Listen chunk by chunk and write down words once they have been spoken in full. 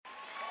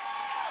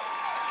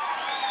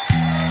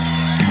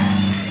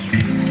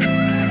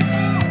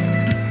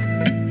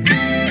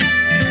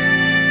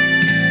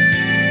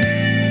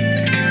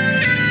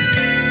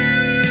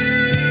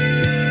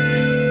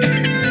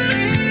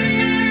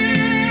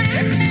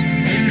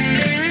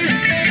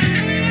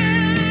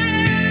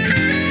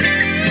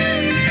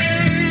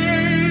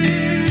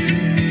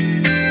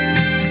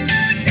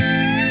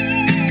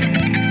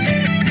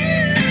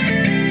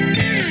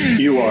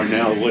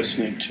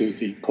listening to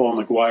the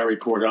Paul McGUIRE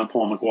Report. I'm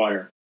Paul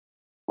McGUIRE.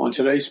 On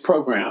today's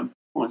program,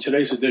 on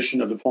today's edition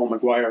of the Paul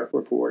McGUIRE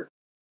Report,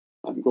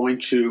 I'm going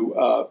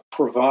to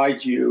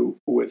provide you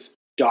with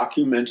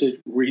documented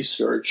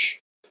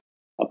research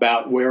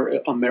about where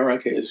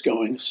America is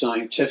going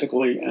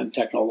scientifically and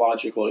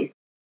technologically,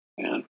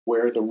 and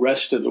where the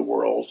rest of the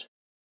world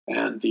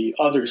and the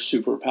other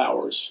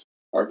superpowers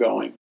are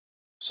going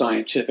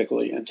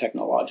scientifically and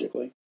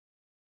technologically.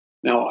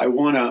 Now, I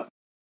want to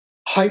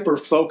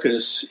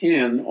hyper-focus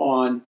in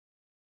on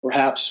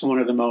perhaps one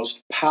of the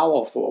most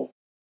powerful,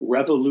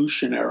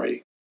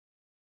 revolutionary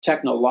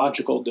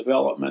technological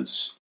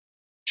developments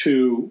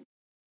to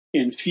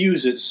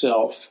infuse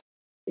itself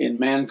in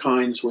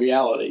mankind's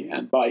reality.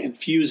 And by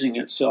infusing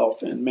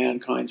itself in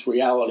mankind's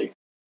reality,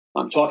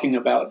 I'm talking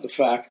about the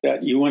fact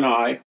that you and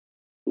I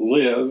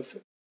live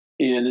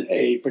in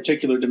a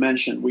particular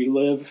dimension. We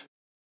live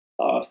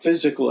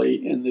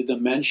physically in the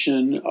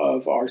dimension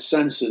of our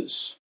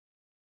senses.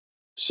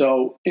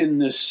 So in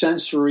this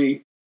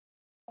sensory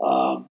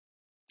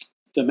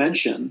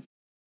dimension,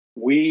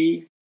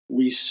 we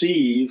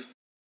receive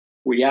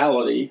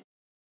reality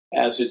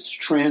as it's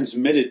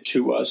transmitted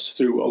to us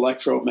through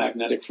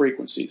electromagnetic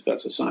frequencies.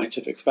 That's a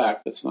scientific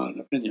fact. That's not an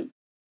opinion.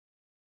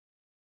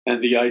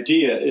 And the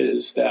idea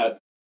is that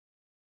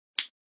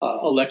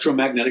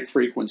electromagnetic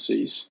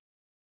frequencies,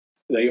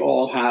 they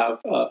all have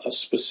a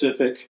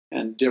specific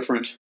and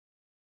different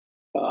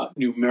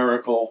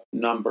numerical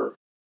number.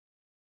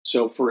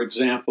 So, for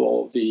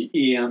example, the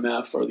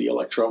EMF, or the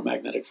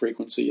electromagnetic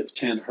frequency of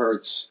 10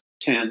 hertz,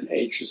 10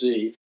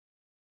 Hz,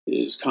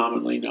 is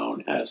commonly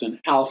known as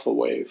an alpha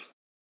wave.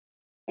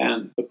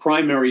 And the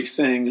primary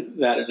thing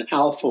that an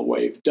alpha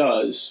wave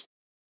does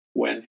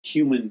when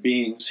human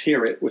beings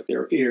hear it with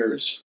their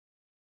ears,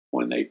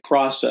 when they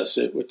process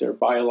it with their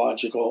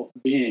biological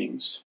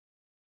beings,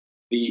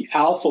 the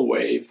alpha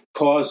wave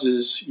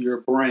causes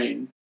your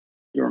brain,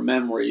 your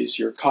memories,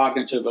 your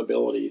cognitive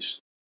abilities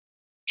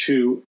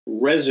to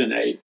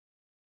resonate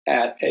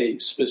at a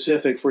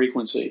specific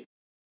frequency,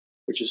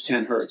 which is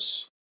 10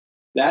 hertz.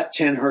 That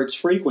 10 hertz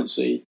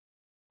frequency,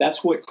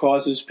 that's what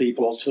causes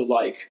people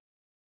to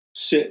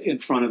sit in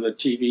front of the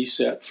TV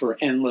set for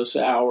endless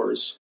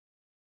hours.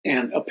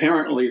 And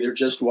apparently they're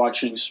just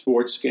watching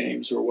sports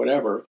games or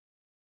whatever.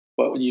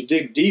 But when you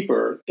dig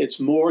deeper, it's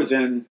more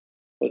than,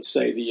 let's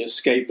say, the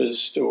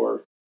escapist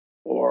or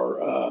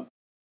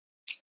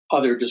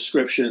other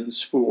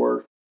descriptions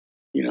for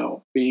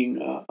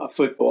being a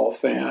football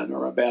fan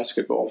or a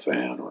basketball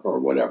fan or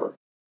whatever.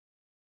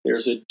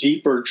 There's a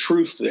deeper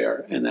truth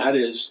there, and that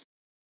is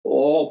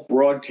all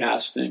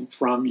broadcasting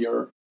from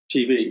your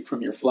TV,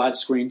 from your flat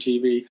screen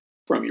TV,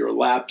 from your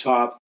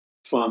laptop,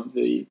 from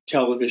the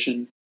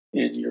television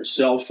in your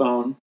cell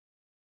phone,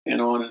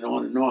 and on and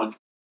on and on.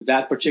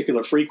 That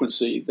particular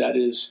frequency that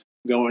is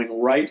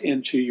going right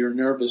into your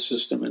nervous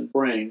system and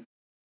brain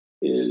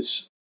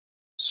is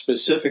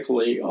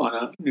specifically on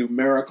a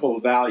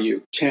numerical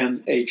value,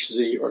 10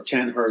 Hz or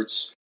 10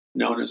 hertz,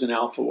 known as an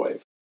alpha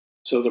wave.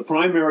 So the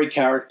primary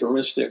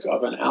characteristic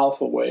of an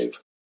alpha wave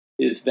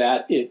is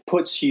that it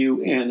puts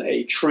you in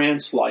a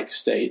trance-like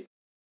state.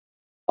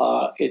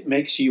 It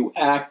makes you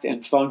act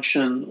and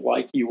function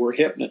like you were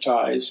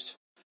hypnotized.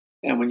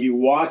 And when you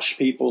watch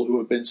people who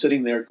have been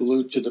sitting there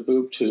glued to the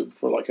boob tube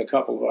for a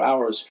couple of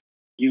hours,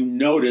 you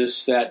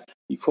notice that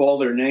you call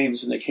their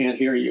names and they can't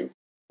hear you.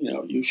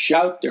 You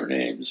shout their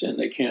names and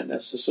they can't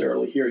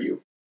necessarily hear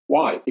you.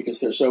 Why? Because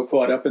they're so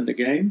caught up in the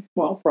game?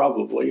 Well,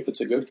 probably, if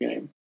it's a good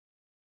game.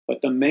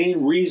 But the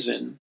main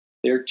reason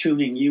they're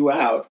tuning you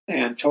out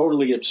and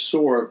totally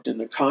absorbed in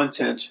the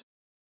content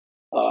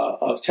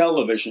of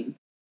television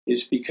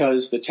is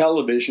because the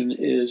television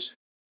is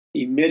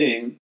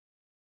emitting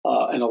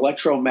an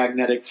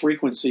electromagnetic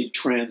frequency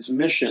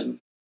transmission,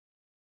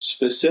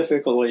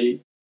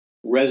 specifically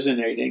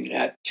resonating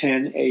at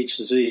 10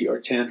 Hz or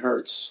 10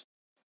 hertz.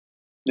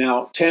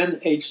 Now, 10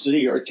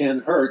 Hz or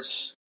 10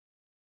 hertz,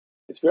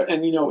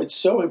 it's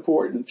so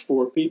important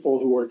for people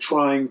who are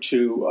trying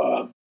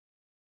to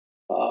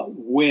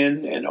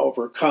win and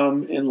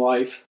overcome in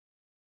life.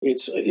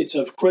 It's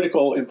of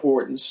critical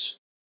importance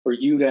for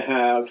you to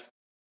have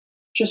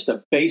just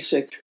a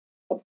basic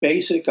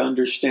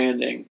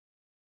understanding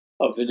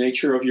of the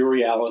nature of your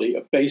reality,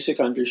 a basic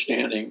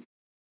understanding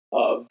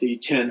of the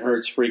 10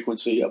 hertz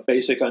frequency, a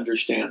basic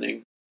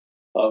understanding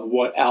of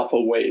what alpha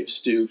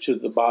waves do to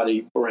the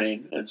body,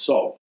 brain, and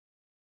soul.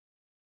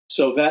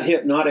 So that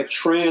hypnotic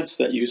trance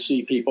that you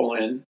see people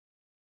in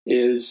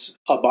is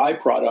a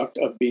byproduct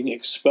of being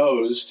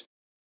exposed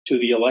to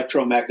the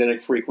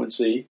electromagnetic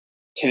frequency,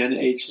 10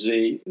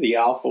 Hz, the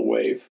alpha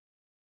wave,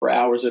 for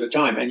hours at a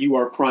time. And you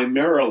are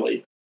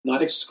primarily,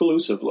 not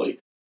exclusively,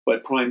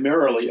 but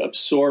primarily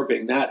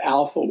absorbing that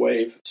alpha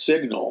wave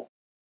signal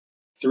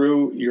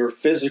through your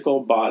physical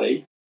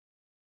body.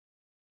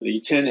 The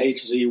 10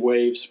 Hz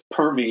waves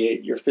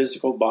permeate your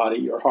physical body,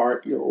 your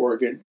heart, your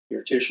organ,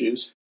 your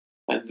tissues,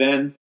 and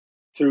then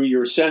through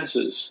your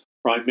senses,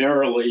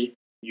 primarily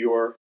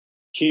your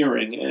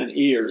hearing and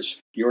ears.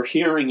 Your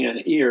hearing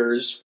and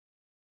ears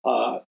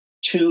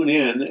tune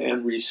in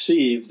and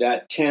receive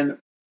that 10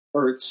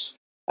 hertz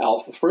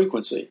alpha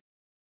frequency.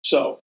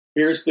 So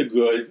here's the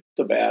good,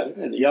 the bad,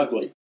 and the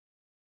ugly.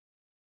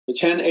 The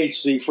 10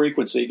 Hz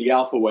frequency, the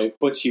alpha wave,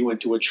 puts you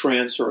into a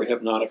trance or a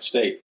hypnotic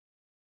state.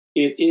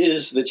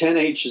 The 10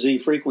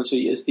 Hz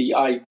frequency is the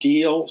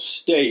ideal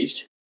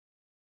state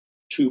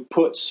to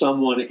put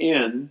someone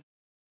in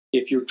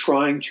if you're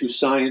trying to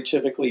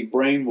scientifically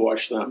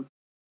brainwash them,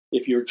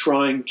 if you're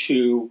trying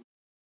to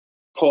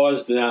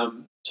cause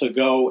them to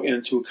go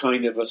into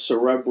kind of a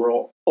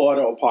cerebral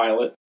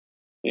autopilot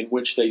in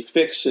which they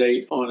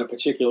fixate on a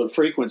particular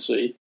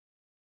frequency,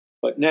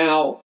 but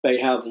now they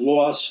have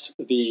lost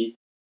the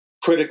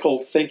critical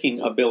thinking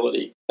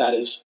ability that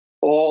is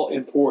all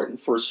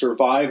important for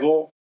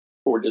survival,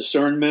 for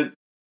discernment,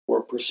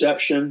 for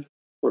perception,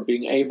 for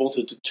being able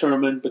to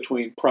determine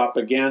between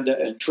propaganda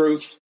and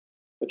truth,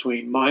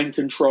 between mind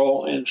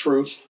control and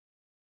truth.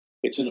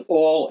 It's an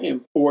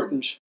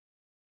all-important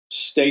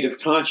state of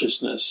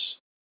consciousness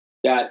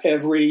that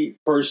every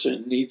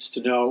person needs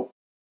to know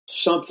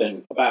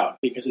something about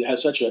because it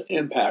has such an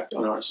impact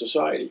on our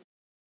society.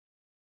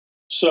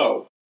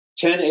 So,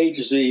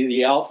 10Hz,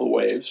 the alpha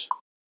waves,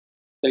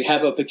 they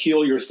have a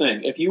peculiar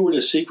thing. If you were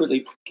to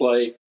secretly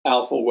play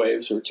alpha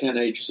waves or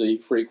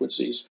 10Hz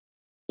frequencies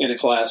in a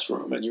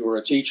classroom and you were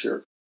a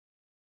teacher,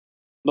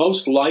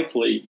 most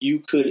likely you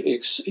could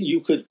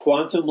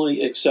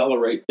quantumly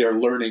accelerate their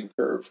learning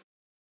curve,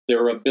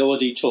 their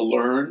ability to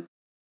learn,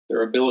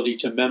 their ability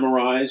to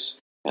memorize,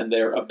 and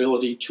their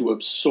ability to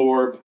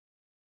absorb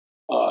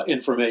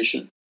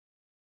information.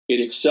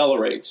 It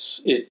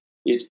accelerates, it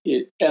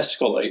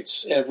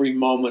escalates every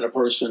moment a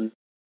person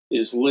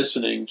is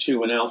listening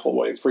to an alpha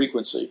wave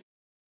frequency.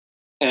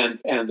 And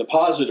the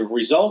positive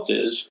result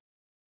is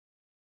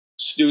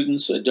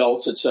students,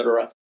 adults,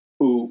 etc.,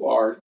 who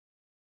are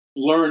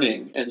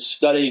learning and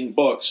studying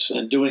books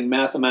and doing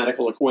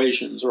mathematical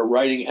equations or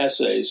writing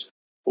essays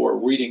or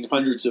reading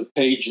hundreds of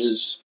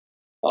pages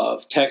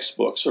of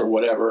textbooks or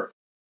whatever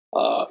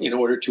in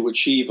order to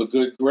achieve a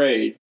good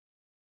grade,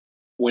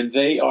 when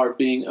they are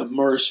being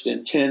immersed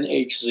in 10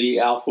 Hz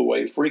alpha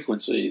wave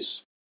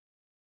frequencies,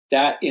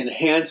 that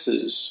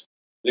enhances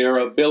their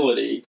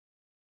ability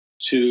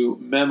to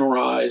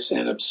memorize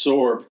and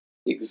absorb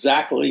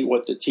exactly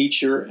what the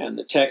teacher and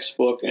the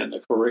textbook and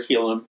the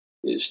curriculum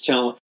is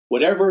telling.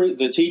 Whatever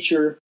the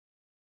teacher,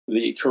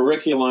 the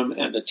curriculum,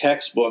 and the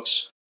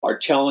textbooks are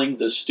telling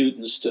the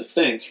students to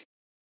think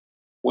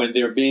when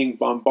they're being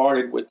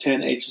bombarded with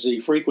 10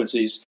 Hz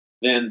frequencies,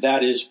 then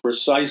that is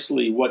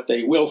precisely what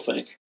they will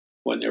think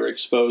when they're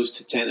exposed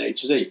to 10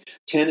 Hz.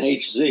 10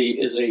 Hz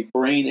is a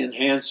brain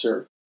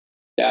enhancer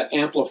that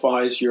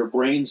amplifies your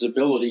brain's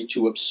ability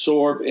to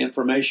absorb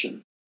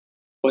information.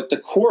 But the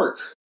quirk,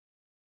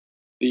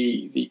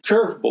 the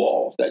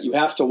curveball that you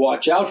have to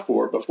watch out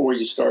for before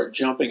you start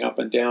jumping up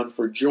and down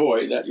for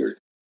joy that your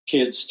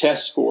kids'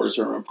 test scores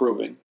are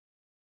improving,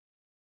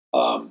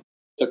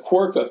 the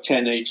quirk of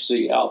 10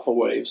 Hz alpha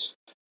waves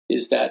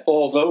is that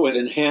although it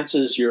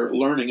enhances your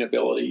learning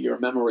ability, your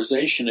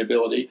memorization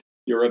ability,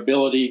 your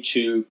ability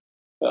to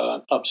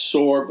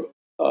absorb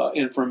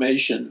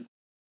information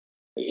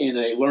in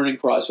a learning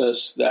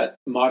process that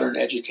modern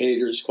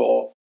educators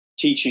call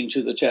teaching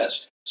to the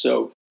test.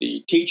 So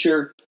the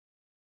teacher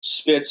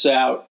spits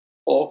out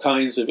all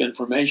kinds of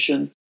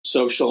information,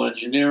 social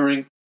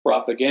engineering,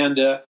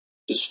 propaganda,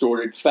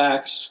 distorted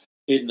facts,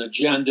 hidden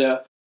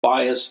agenda,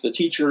 bias. The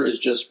teacher is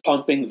just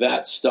pumping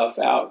that stuff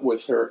out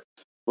with her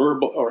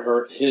verbal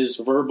or his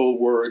verbal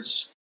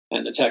words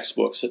and the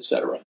textbooks,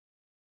 etc.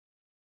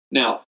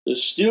 Now, the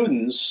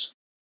students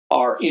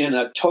are in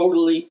a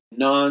totally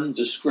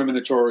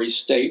non-discriminatory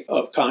state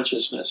of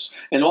consciousness,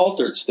 an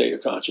altered state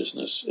of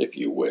consciousness, if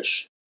you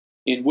wish,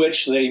 in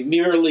which they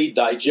merely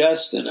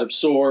digest and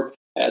absorb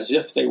as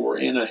if they were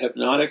in a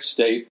hypnotic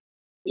state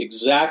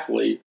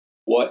exactly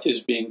what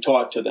is being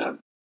taught to them.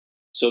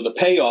 So the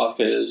payoff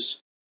is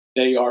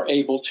they are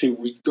able to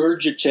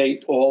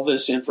regurgitate all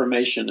this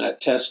information at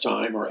test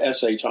time or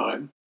essay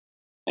time,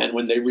 and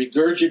when they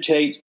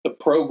regurgitate the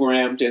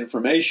programmed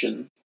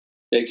information,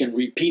 they can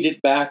repeat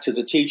it back to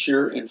the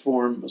teacher in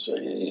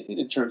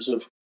terms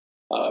of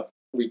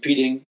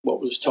repeating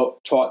what was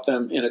taught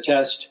them in a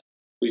test,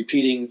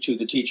 repeating to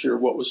the teacher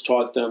what was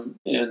taught them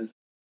in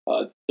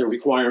the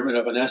requirement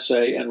of an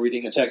essay and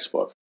reading a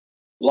textbook,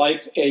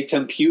 like a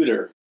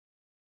computer.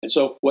 And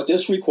so what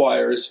this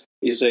requires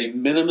is a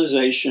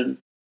minimization,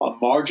 a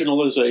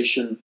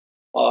marginalization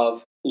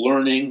of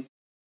learning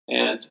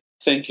and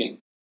thinking.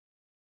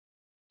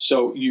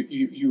 So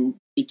you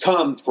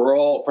become, for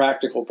all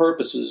practical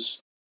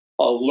purposes,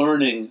 a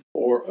learning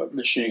or a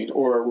machine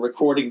or a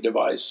recording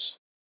device.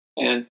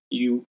 And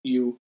you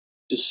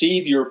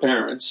deceive your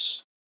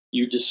parents,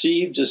 you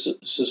deceive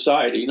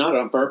society, not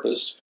on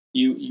purpose.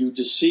 You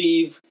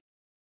deceive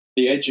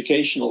the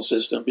educational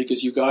system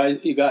because you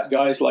got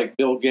guys like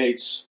Bill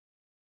Gates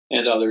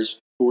and others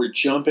who are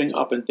jumping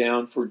up and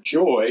down for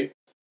joy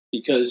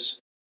because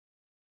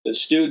the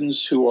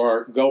students who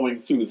are going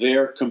through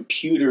their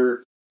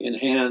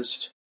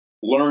computer-enhanced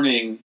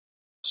learning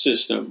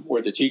system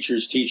where the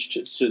teachers teach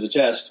to the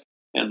test,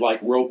 and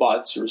like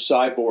robots or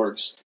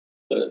cyborgs,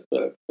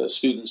 the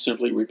students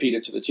simply repeat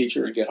it to the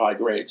teacher and get high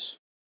grades.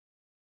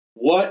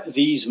 What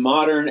these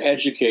modern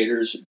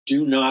educators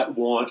do not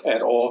want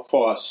at all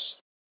costs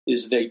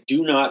is they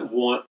do not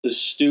want the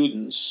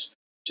students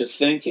to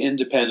think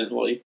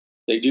independently.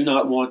 They do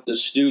not want the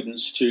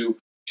students to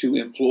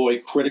employ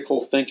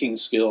critical thinking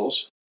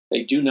skills.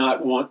 They do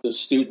not want the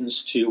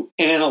students to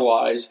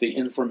analyze the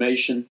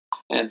information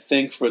and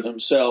think for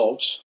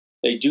themselves.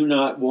 They do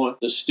not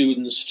want the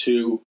students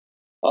to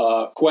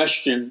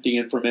question the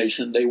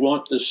information. They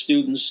want the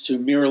students to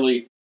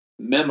merely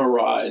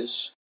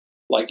memorize,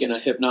 like in a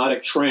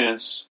hypnotic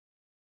trance,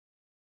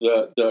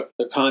 the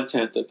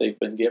content that they've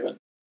been given.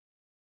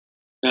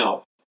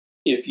 Now,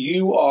 if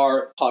you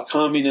are a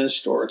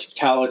communist or a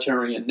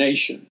totalitarian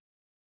nation,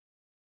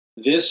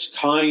 this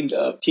kind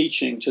of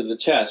teaching to the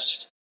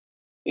test,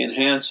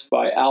 enhanced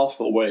by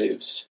alpha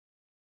waves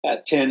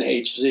at 10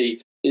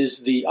 Hz,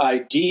 is the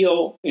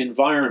ideal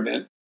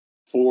environment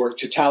for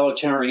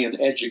totalitarian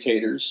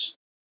educators,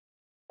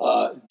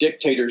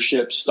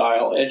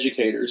 dictatorship-style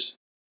educators,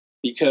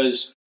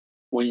 because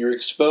when you're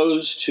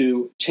exposed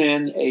to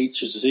 10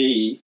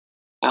 Hz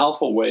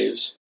alpha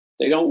waves,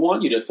 they don't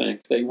want you to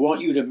think. They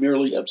want you to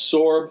merely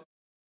absorb,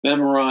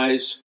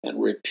 memorize,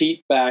 and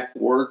repeat back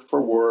word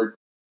for word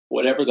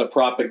whatever the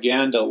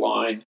propaganda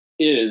line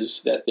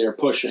is that they're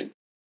pushing.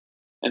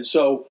 And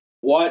so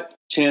what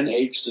 10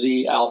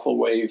 Hz alpha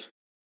wave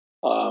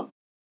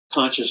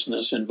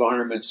consciousness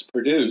environments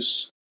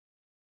produce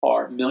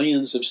are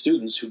millions of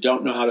students who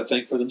don't know how to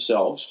think for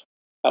themselves,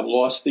 have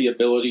lost the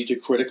ability to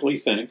critically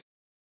think,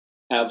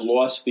 have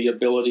lost the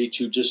ability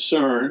to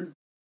discern,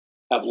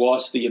 have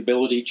lost the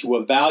ability to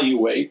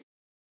evaluate.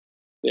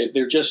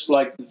 They're just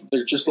like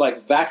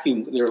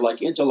vacuum. They're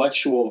like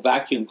intellectual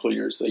vacuum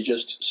cleaners. They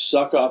just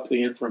suck up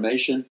the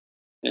information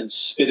and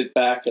spit it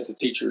back at the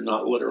teacher,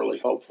 not literally,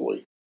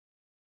 hopefully.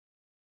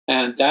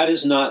 And that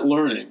is not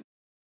learning.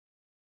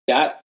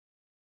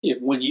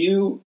 When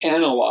you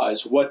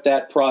analyze what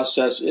that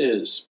process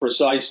is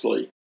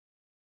precisely,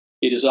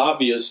 it is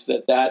obvious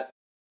that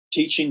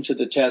teaching to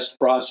the test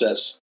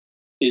process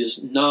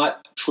is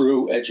not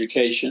true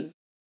education.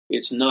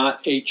 It's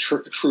not a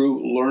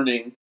true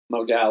learning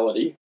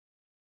modality.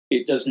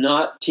 It does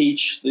not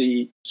teach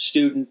the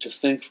student to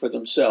think for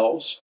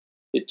themselves.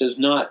 It does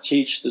not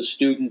teach the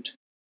student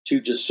to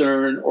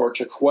discern or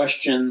to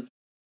question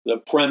the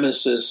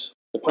premises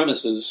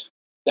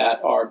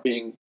that are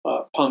being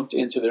pumped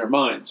into their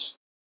minds.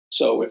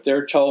 So if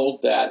they're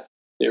told that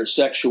their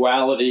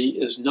sexuality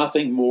is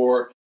nothing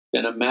more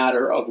than a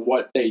matter of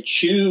what they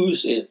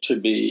choose it to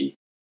be,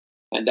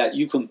 and that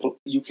you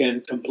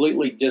can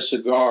completely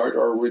disregard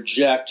or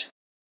reject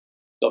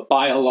the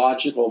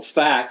biological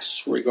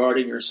facts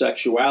regarding your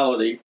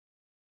sexuality,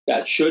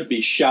 that should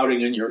be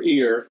shouting in your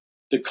ear,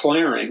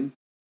 declaring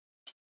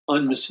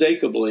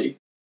unmistakably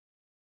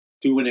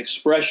through an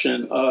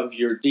expression of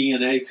your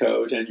DNA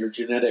code and your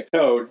genetic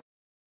code,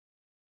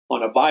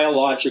 on a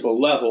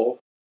biological level,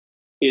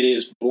 it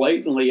is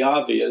blatantly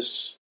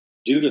obvious,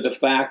 due to the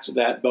fact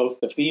that both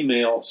the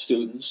female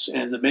students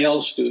and the male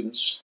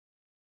students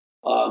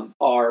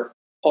are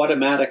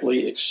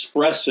automatically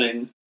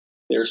expressing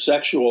their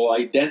sexual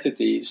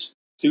identities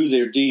through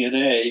their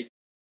DNA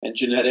and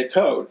genetic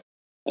code.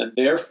 And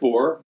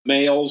therefore,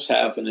 males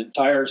have an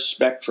entire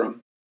spectrum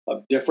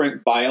of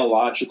different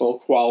biological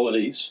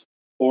qualities,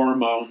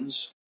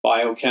 hormones,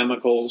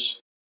 biochemicals,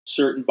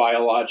 certain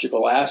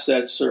biological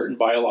assets, certain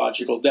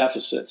biological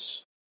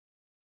deficits.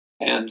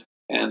 And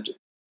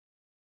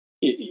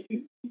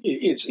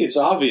it's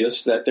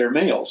obvious that they're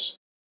males,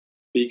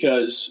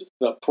 because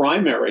the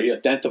primary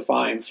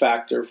identifying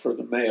factor for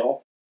the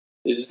male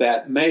is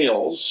that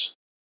males,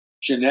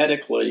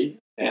 genetically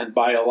and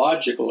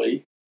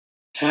biologically,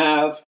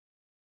 have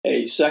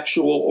a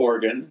sexual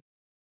organ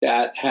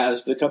that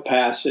has the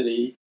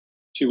capacity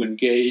to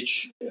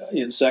engage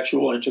in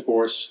sexual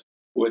intercourse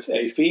with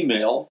a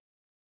female.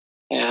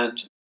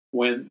 And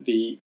when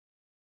the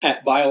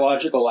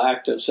biological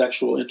act of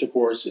sexual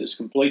intercourse is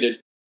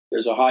completed,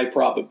 there's a high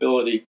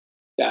probability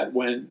that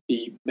when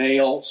the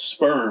male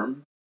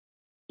sperm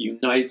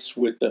unites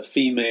with the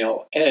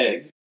female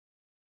egg,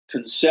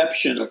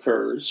 conception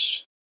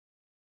occurs,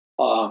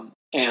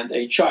 and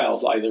a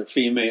child, either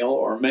female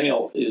or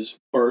male, is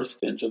birthed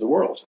into the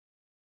world.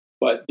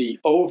 But the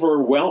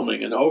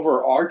overwhelming and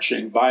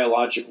overarching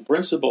biological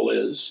principle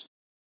is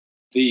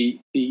the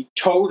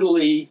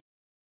totally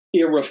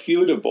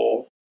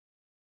irrefutable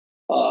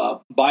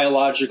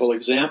biological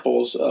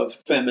examples of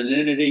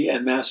femininity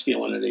and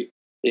masculinity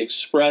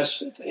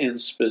expressed in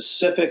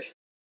specific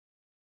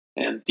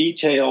and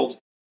detailed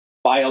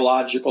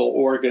biological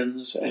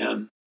organs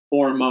and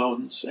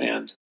hormones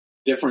and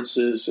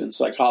differences in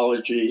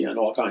psychology and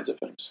all kinds of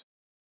things.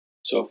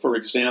 So, for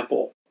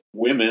example,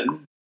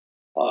 women,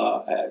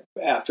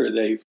 after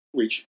they've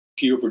reached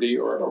puberty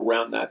or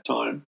around that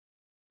time,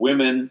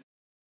 women,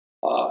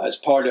 as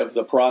part of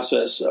the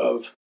process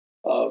of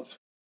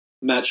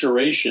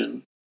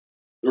maturation,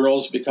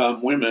 girls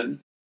become women,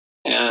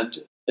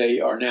 and they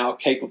are now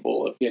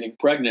capable of getting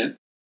pregnant.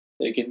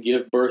 They can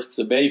give birth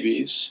to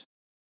babies.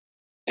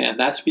 And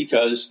that's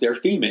because they're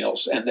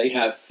females, and they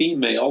have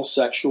female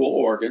sexual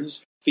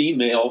organs,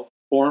 female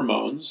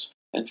hormones,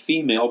 and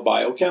female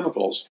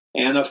biochemicals,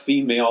 and a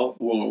female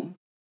womb,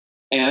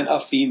 and a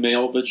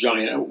female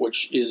vagina,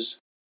 which is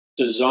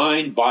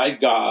designed by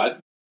God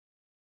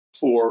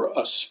for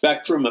a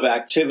spectrum of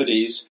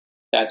activities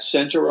that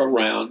center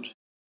around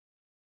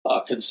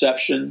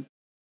conception,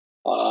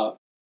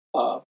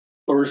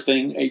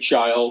 birthing a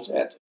child,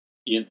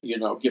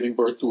 giving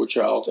birth to a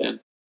child, and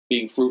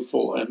being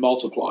fruitful and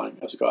multiplying,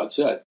 as God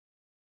said.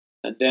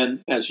 And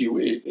then as you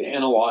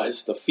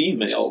analyze the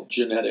female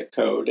genetic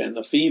code and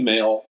the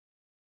female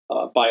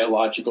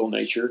biological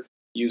nature,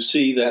 you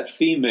see that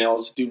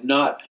females do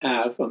not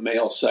have a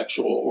male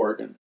sexual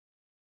organ.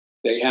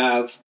 They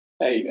have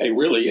a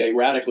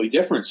radically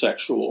different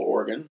sexual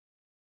organ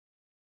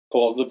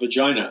called the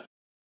vagina.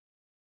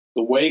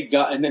 The way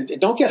God, and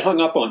don't get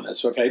hung up on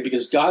this, okay?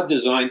 Because God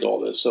designed all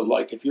this. So,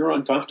 like, if you're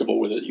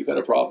uncomfortable with it, you've got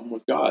a problem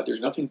with God. There's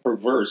nothing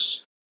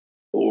perverse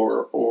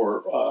or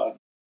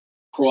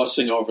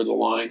crossing over the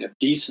line of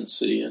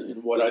decency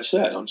in what I've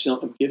said. I'm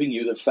giving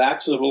you the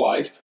facts of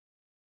life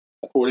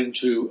according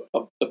to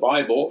the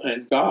Bible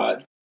and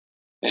God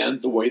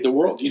and the way the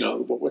world,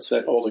 what's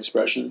that old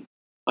expression?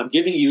 I'm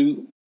giving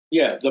you,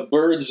 the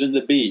birds and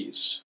the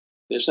bees.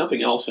 There's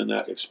something else in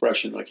that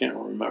expression I can't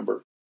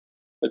remember.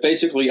 But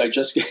basically, I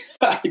just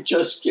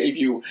gave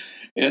you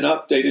an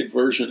updated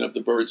version of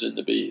the birds and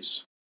the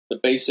bees, the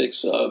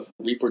basics of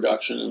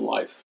reproduction and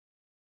life.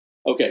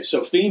 Okay,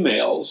 so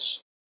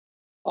females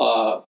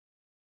the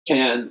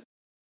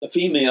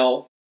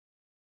female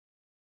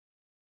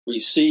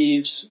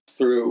receives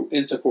through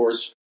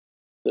intercourse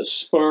the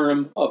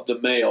sperm of the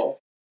male,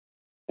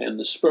 and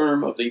the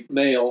sperm of the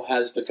male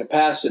has the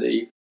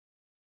capacity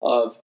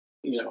of,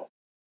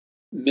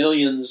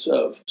 millions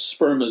of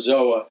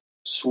spermatozoa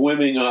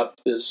swimming up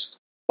this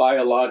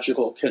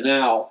biological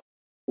canal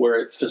where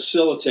it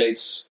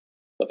facilitates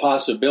the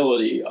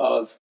possibility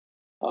of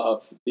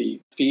the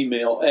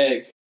female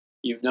egg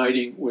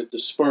uniting with the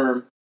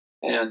sperm,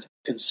 and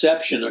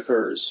conception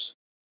occurs.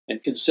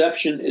 And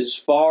conception is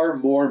far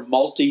more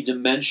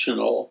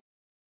multidimensional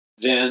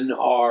than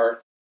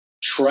our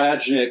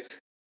tragic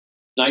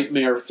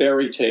nightmare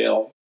fairy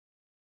tale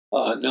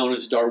known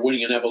as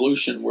Darwinian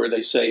evolution, where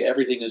they say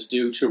everything is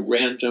due to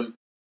random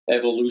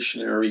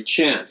evolutionary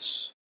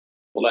chance.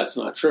 Well, that's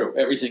not true.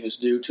 Everything is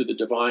due to the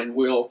divine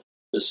will,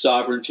 the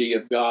sovereignty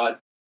of God,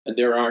 and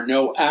there are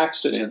no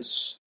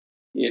accidents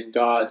in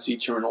God's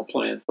eternal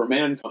plan for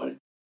mankind.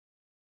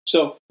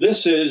 So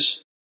these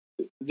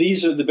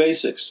are the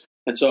basics.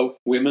 And so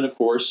women, of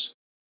course,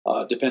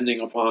 depending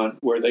upon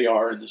where they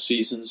are in the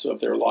seasons of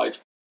their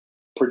life,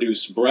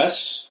 produce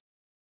breasts.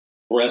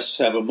 Breasts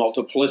have a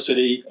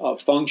multiplicity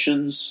of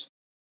functions.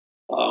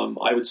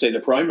 I would say the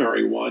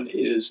primary one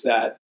is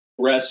that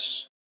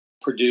breasts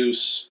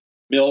produce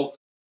milk,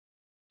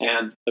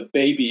 and the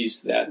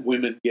babies that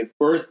women give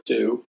birth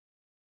to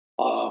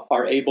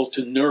are able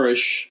to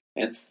nourish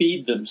and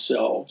feed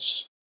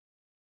themselves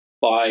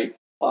by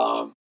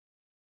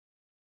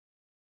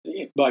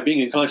being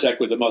in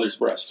contact with the mother's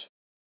breast.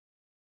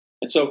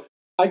 And so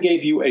I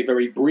gave you a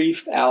very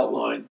brief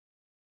outline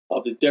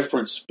of the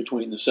difference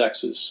between the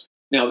sexes.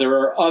 Now, there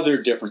are other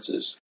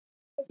differences.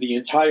 The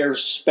entire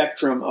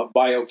spectrum of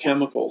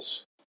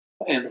biochemicals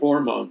and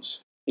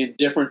hormones in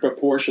different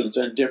proportions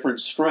and different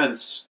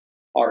strengths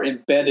are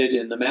embedded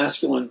in the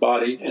masculine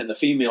body and the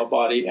female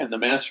body, and the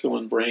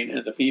masculine brain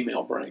and the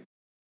female brain.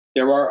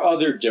 There are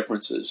other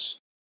differences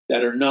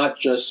that are not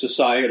just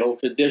societal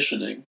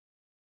conditioning,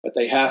 but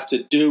they have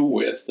to do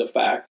with the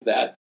fact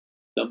that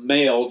the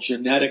male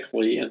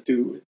genetically and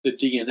through the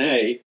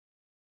DNA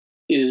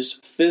is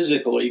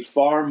physically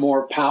far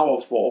more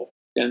powerful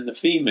than the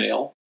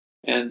female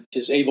and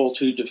is able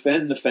to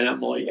defend the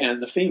family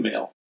and the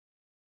female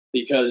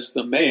because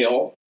the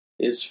male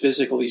is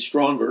physically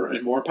stronger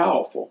and more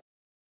powerful.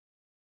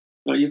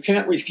 Now, you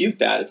can't refute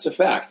that. It's a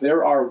fact.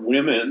 There are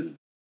women,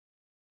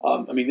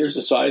 there's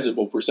a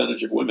sizable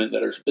percentage of women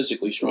that are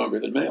physically stronger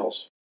than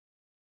males.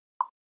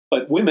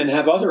 But women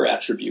have other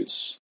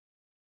attributes,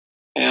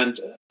 and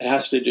it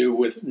has to do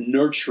with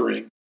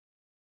nurturing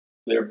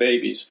their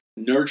babies,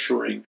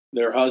 nurturing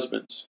their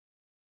husbands.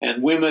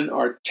 And women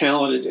are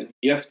talented and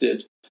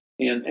gifted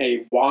in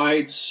a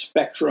wide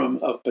spectrum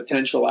of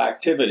potential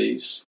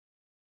activities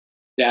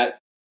that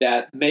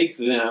make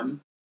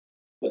them,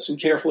 listen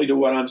carefully to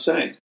what I'm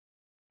saying,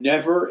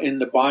 never in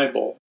the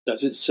Bible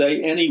does it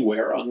say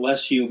anywhere,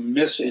 unless you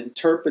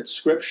misinterpret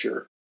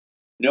Scripture,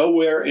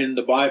 nowhere in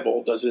the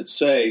Bible does it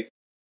say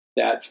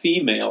that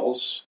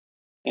females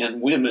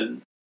and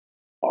women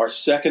are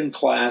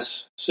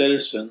second-class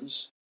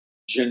citizens,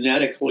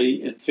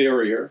 genetically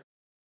inferior,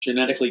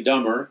 genetically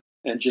dumber,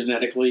 and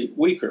genetically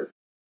weaker.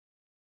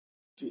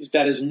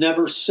 That is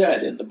never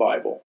said in the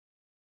Bible.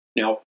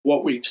 Now,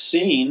 what we've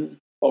seen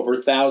over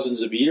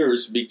thousands of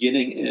years,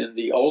 beginning in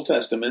the Old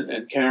Testament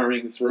and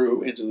carrying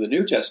through into the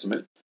New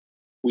Testament,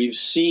 we've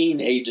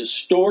seen a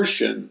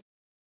distortion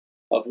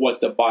of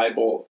what the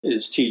Bible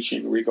is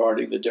teaching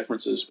regarding the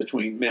differences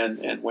between men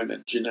and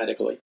women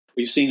genetically.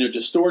 We've seen a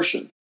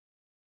distortion.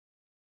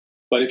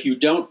 But if you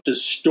don't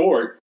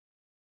distort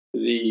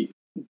the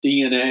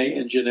DNA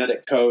and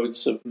genetic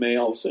codes of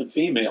males and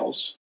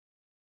females,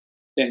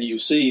 then you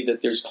see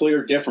that there's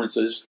clear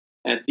differences,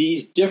 and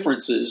these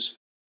differences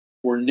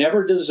were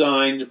never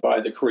designed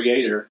by the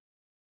Creator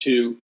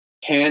to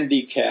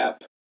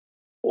handicap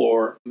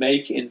or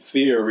make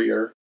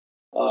inferior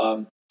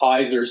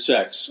either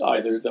sex,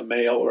 either the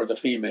male or the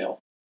female.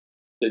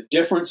 The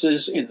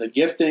differences in the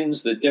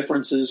giftings, the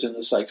differences in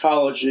the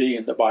psychology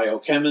and the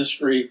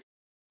biochemistry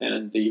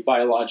and the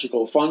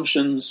biological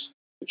functions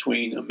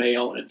between a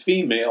male and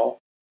female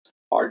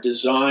are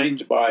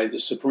designed by the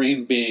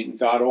Supreme Being,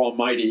 God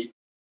Almighty,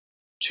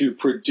 to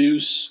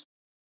produce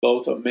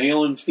both a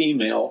male and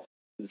female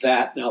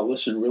that, now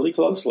listen really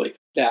closely,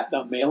 that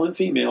the male and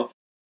female,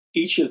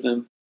 each of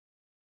them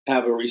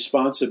have a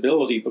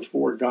responsibility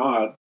before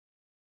God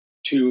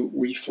to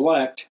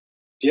reflect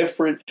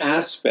different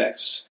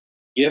aspects,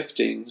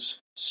 giftings,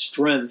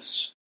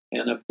 strengths,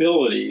 and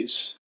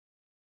abilities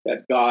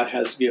that God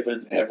has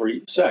given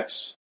every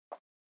sex.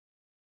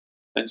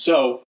 And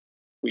so,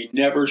 we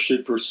never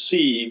should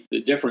perceive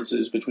the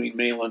differences between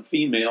male and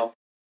female.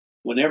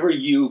 Whenever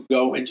you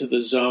go into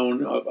the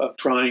zone of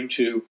trying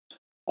to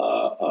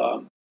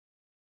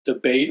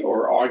debate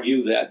or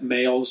argue that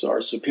males are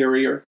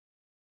superior,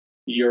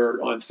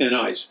 you're on thin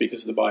ice,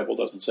 because the Bible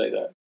doesn't say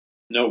that.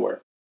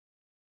 Nowhere.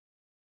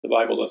 The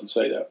Bible doesn't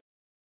say that.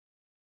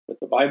 What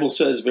the Bible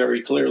says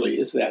very clearly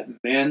is that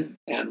men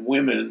and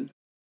women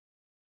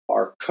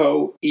are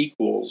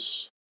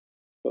co-equals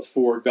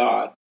before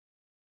God.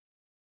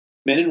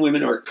 Men and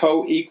women are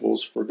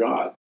co-equals for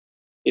God.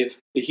 If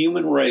the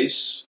human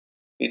race,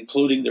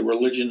 including the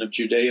religion of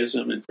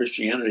Judaism and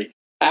Christianity,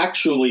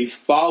 actually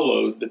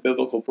followed the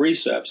biblical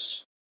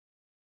precepts,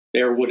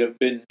 there would have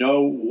been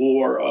no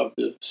war of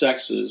the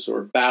sexes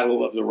or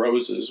battle of the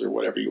roses or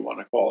whatever you want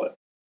to call it.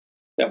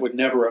 That would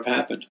never have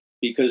happened,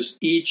 because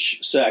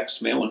each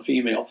sex, male and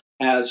female,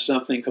 has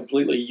something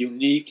completely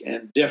unique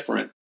and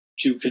different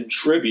to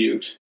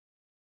contribute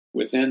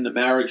within the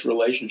marriage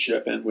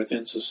relationship and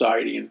within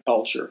society and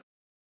culture.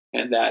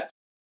 And that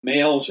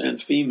males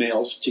and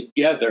females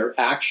together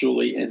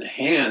actually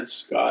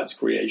enhance God's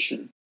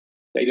creation.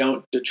 They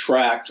don't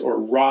detract or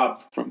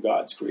rob from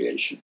God's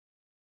creation.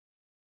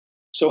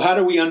 So how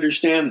do we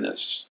understand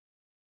this?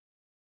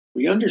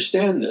 We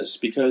understand this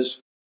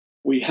because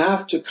we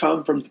have to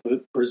come from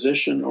the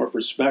position or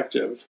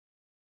perspective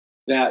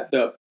that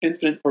the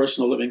infinite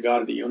personal living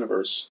God of the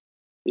universe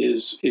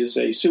is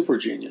a super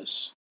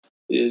genius,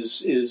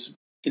 is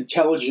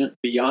intelligent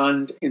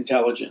beyond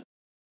intelligent,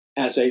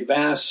 has a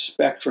vast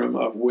spectrum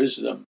of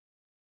wisdom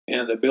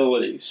and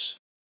abilities,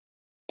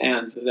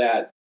 and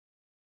that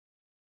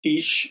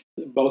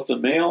both the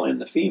male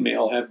and the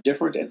female, have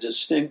different and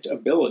distinct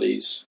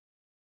abilities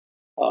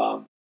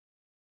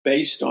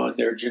based on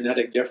their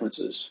genetic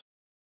differences.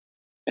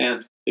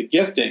 And the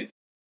gifting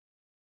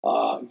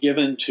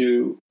given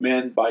to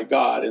men by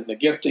God and the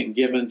gifting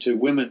given to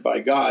women by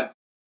God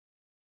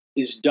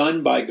is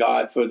done by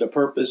God for the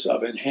purpose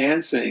of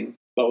enhancing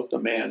both the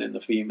man and the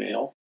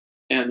female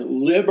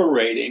and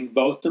liberating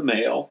both the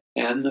male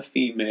and the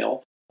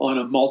female on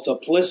a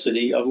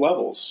multiplicity of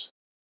levels.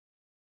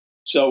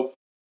 So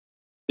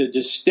the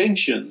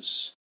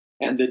distinctions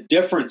and the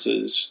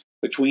differences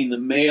between the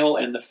male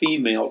and the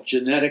female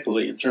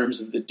genetically in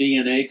terms of the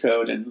DNA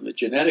code and the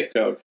genetic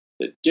code,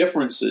 the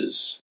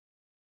differences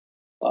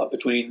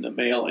between the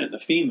male and the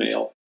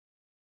female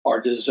are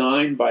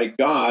designed by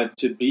God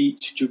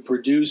to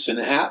produce an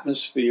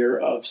atmosphere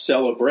of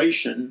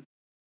celebration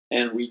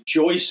and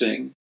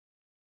rejoicing,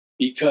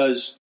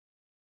 because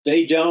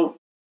they are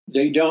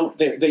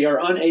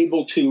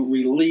unable to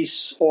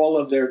release all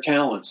of their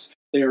talents.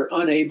 They are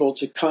unable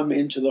to come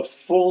into the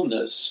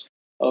fullness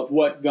of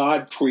what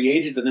God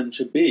created them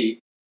to be.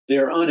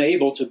 They're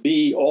unable to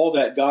be all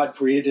that God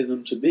created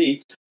them to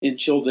be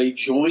until they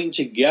join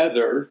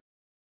together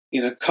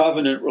in a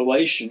covenant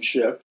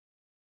relationship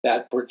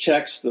that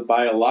protects the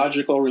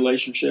biological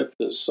relationship,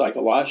 the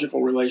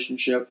psychological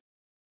relationship,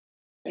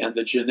 and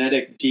the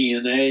genetic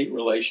DNA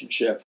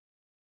relationship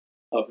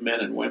of men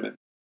and women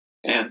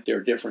and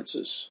their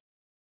differences.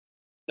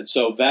 And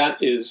so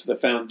that is the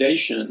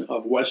foundation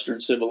of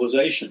Western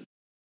civilization.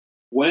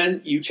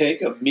 When you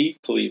take a meat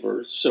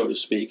cleaver, so to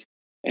speak,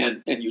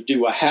 and you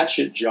do a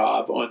hatchet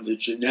job on the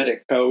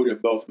genetic code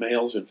of both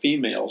males and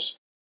females,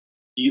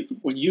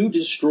 when you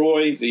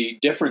destroy the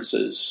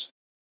differences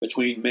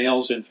between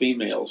males and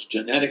females,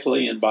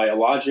 genetically and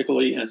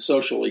biologically and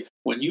socially,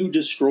 when you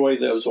destroy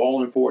those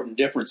all-important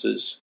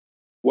differences,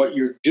 what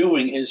you're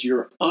doing is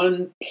you're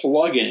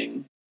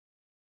unplugging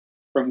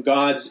from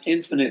God's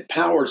infinite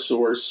power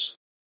source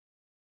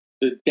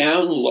the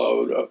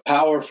download of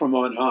power from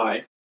on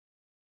high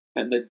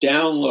and the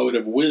download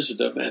of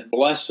wisdom and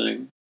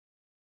blessing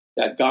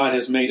that God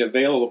has made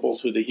available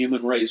to the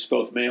human race,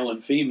 both male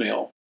and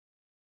female.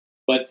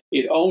 But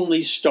it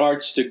only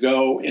starts to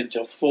go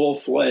into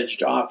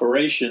full-fledged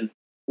operation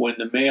when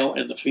the male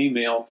and the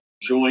female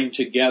join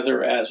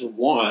together as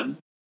one,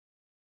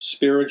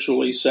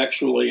 spiritually,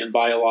 sexually, and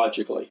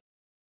biologically.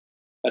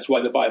 That's why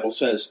the Bible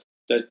says,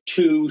 the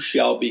two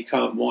shall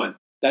become one.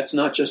 That's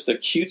not just a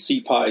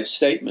cutesy pie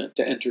statement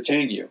to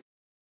entertain you.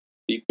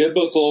 The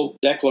biblical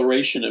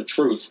declaration of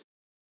truth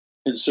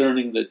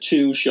concerning the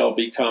two shall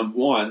become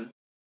one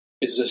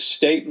is a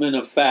statement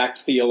of fact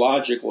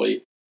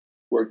theologically,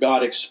 where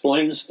God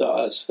explains to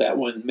us that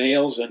when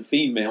males and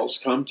females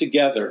come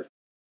together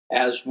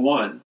as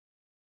one,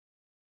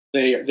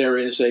 there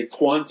is a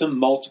quantum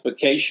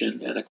multiplication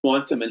and a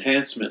quantum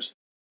enhancement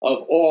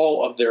of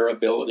all of their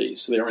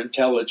abilities, their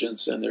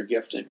intelligence, and their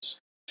giftings.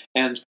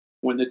 And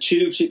when the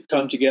two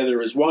come together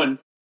as one,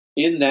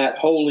 in that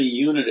holy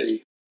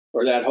unity,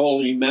 or that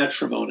holy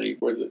matrimony,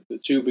 where the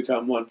two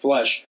become one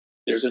flesh,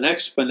 there's an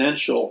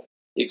exponential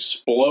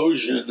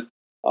explosion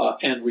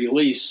and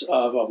release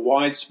of a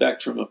wide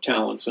spectrum of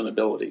talents and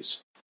abilities.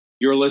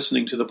 You're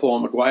listening to the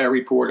Paul McGUIRE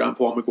Report. I'm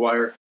Paul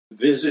McGUIRE.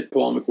 Visit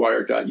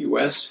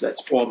paulmcguire.us.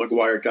 That's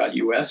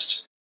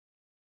paulmcguire.us.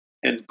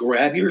 And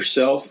grab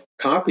yourself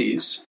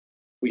copies.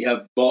 We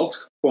have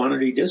bulk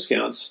quantity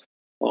discounts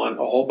on a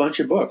whole bunch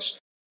of books.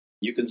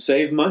 You can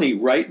save money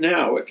right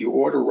now. If you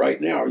order right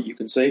now, you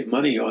can save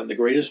money on The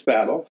Greatest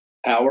Battle,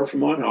 Power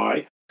from On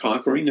High,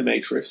 Conquering the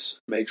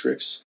Matrix,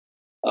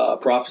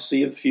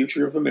 Prophecy of the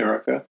Future of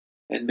America,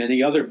 and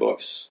many other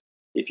books.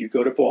 If you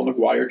go to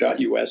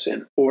paulmcguire.us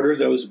and order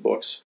those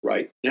books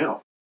right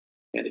now.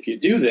 And if you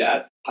do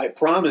that, I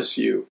promise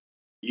you,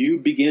 you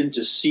begin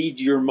to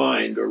seed your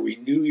mind or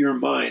renew your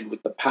mind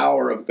with the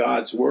power of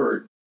God's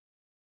Word.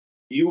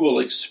 You will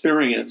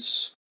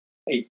experience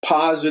a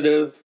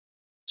positive,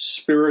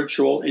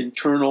 spiritual,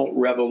 internal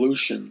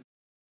revolution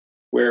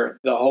where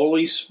the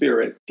Holy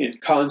Spirit, in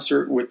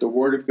concert with the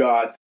Word of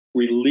God,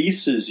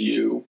 releases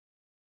you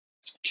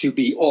to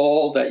be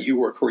all that you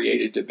were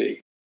created to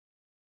be.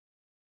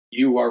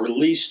 You are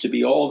released to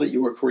be all that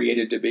you were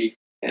created to be,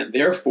 and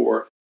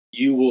therefore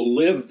you will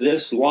live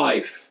this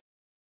life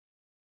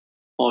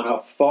on a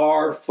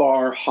far,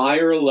 far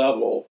higher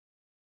level,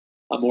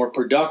 a more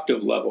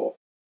productive level,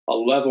 a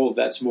level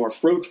that's more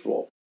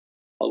fruitful,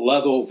 a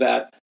level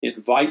that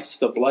invites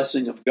the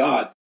blessing of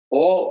God.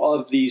 All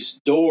of these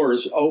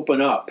doors open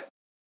up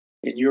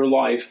in your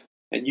life,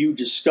 and you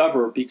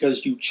discover,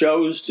 because you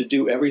chose to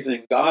do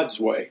everything God's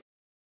way,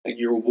 and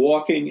you're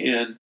walking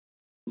in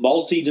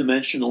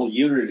multi-dimensional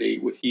unity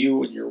with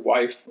you and your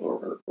wife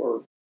or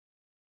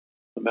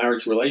a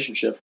marriage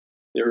relationship,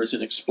 there is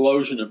an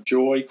explosion of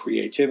joy,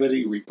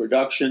 creativity,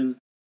 reproduction,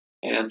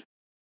 and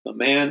the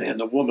man and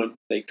the woman,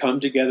 they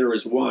come together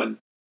as one.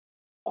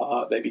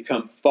 They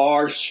become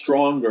far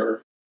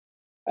stronger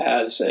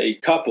as a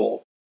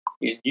couple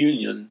in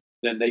union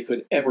than they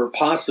could ever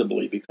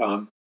possibly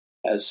become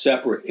as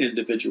separate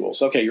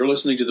individuals. Okay, you're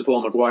listening to the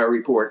Paul McGUIRE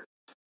Report.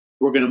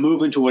 We're going to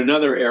move into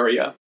another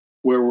area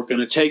where we're going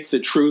to take the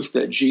truth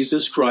that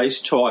Jesus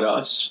Christ taught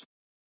us,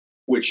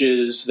 which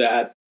is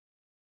that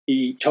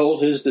he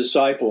told his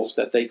disciples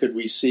that they could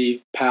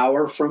receive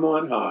power from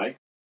on high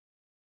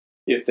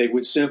if they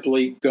would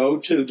simply go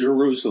to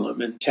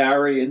Jerusalem and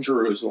tarry in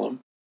Jerusalem,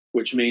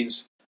 which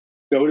means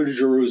go to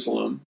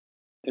Jerusalem,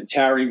 and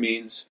tarry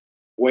means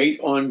wait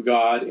on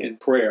God in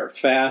prayer,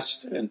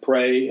 fast and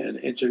pray and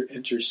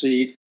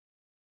intercede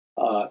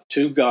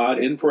to God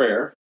in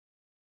prayer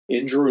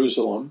in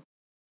Jerusalem.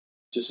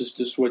 This is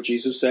just what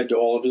Jesus said to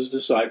all of his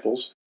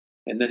disciples.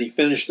 And then he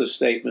finished the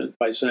statement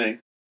by saying,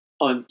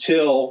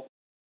 until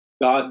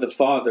God the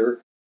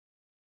Father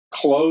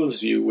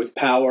clothes you with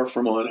power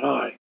from on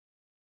high,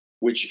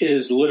 which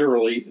is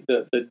literally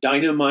the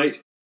dynamite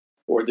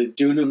or the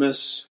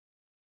dunamis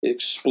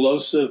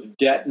explosive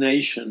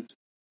detonation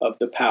of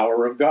the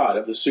power of God,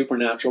 of the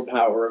supernatural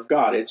power of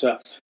God.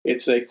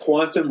 It's a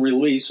quantum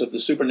release of the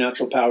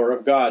supernatural power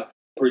of God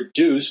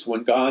produced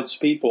when God's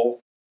people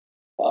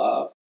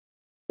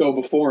go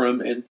before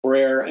him in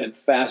prayer and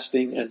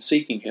fasting and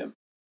seeking him.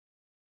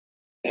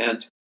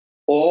 And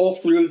all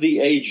through the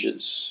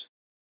ages,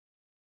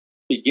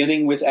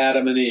 beginning with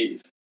Adam and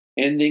Eve,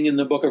 ending in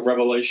the book of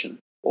Revelation,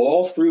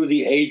 all through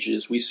the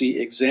ages, we see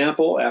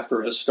example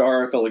after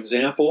historical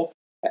example,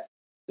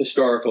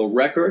 historical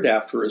record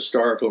after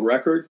historical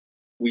record.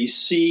 We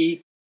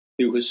see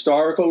through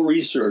historical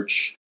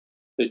research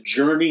the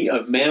journey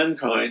of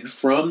mankind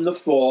from the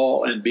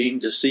fall and being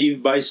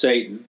deceived by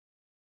Satan,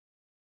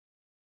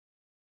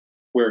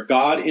 where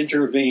God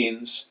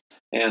intervenes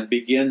and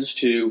begins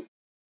to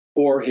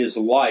pour his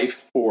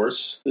life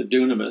force, the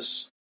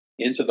dunamis,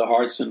 into the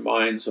hearts and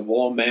minds of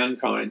all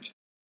mankind.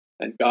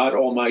 And God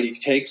Almighty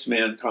takes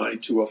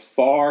mankind to a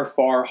far,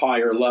 far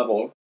higher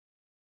level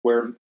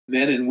where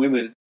men and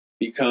women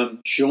become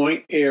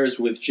joint heirs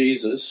with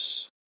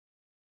Jesus,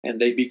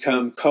 and they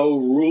become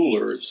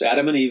co-rulers.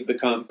 Adam and Eve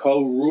become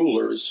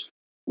co-rulers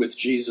with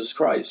Jesus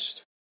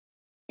Christ.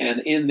 And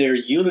in their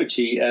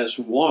unity as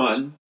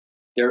one,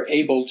 they're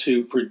able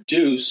to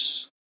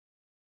produce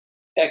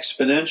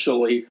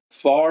exponentially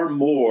far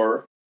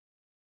more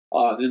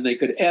than they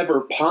could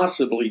ever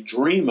possibly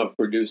dream of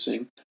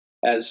producing,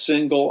 as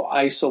single,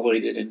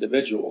 isolated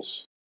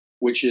individuals,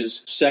 which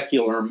is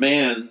secular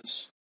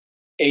man's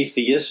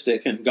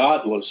atheistic and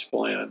godless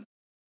plan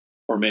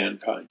for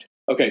mankind.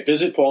 Okay,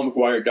 visit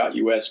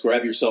paulmcguire.us.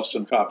 Grab yourself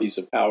some copies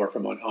of Power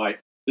from On High.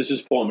 This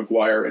is Paul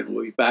McGuire, and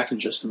we'll be back in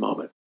just a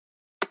moment.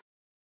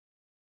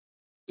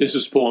 This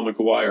is Paul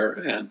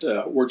McGuire, and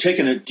we're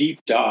taking a deep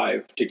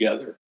dive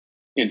together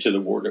into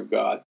the Word of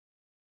God.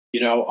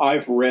 You know,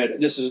 I've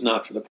read, this is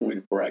not for the point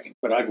of bragging,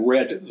 but I've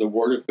read the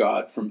Word of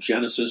God from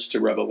Genesis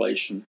to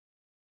Revelation.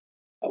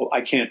 Oh,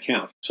 I can't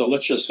count. So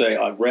let's just say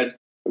I've read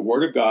the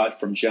Word of God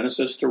from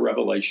Genesis to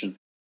Revelation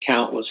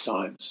countless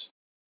times.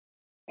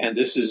 And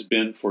this has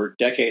been for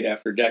decade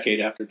after decade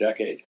after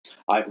decade.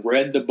 I've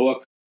read the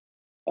book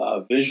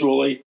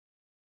visually.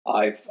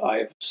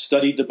 I've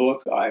studied the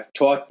book. I've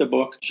taught the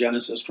book,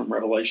 Genesis from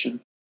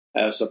Revelation,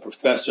 as a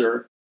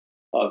professor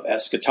of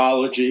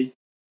eschatology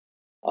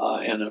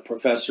and a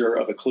professor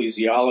of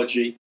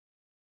ecclesiology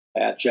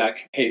at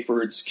Jack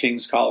Hayford's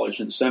King's College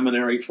and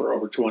Seminary for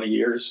over 20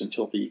 years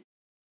until he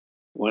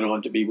went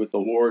on to be with the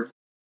Lord.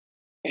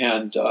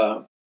 And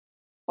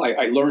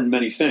I learned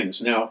many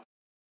things. Now,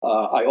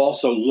 I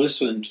also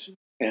listened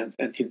and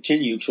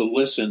continue to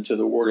listen to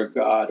the Word of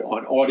God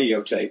on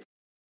audio tape.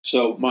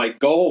 So my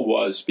goal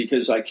was,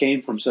 because I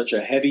came from such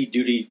a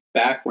heavy-duty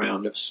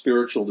background of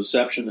spiritual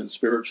deception and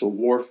spiritual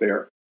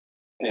warfare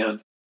and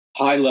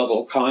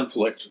high-level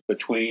conflict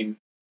between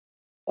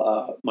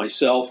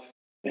myself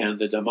and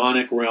the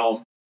demonic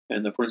realm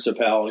and the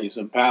principalities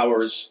and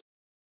powers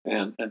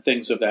and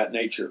things of that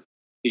nature.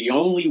 The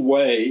only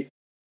way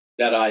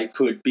that I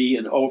could be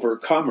an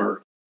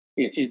overcomer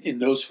in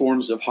those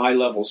forms of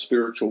high-level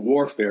spiritual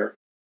warfare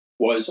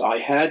was I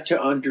had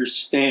to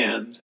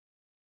understand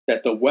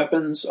that the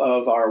weapons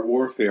of our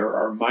warfare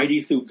are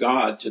mighty through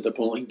God to the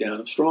pulling down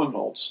of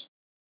strongholds.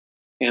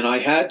 And I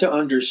had to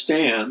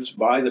understand,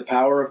 by the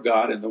power of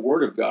God and the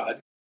Word of God,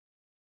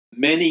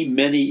 many,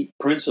 many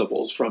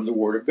principles from the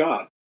Word of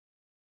God.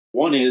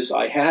 One is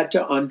I had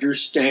to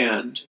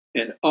understand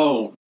and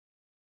own.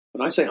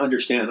 When I say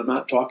understand, I'm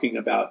not talking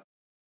about,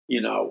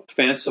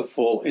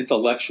 fanciful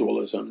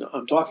intellectualism.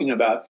 I'm talking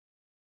about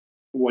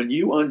when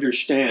you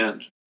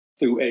understand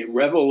through a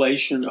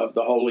revelation of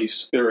the Holy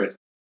Spirit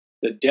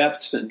the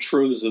depths and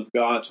truths of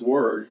God's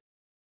Word,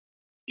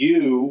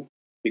 you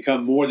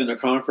become more than a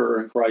conqueror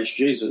in Christ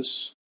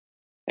Jesus,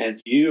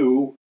 and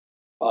you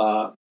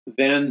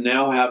then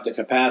now have the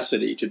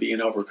capacity to be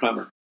an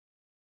overcomer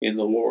in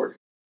the Lord.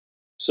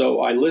 So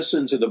I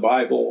listen to the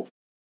Bible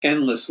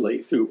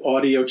endlessly through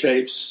audio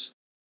tapes,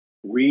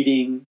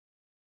 reading,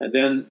 and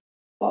then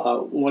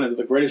one of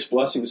the greatest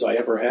blessings I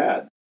ever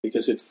had,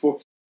 because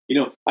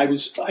I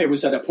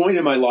was at a point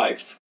in my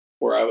life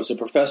where I was a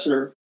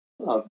professor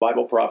of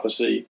Bible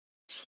prophecy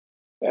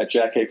at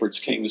Jack Hayford's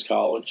King's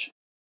College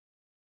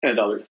and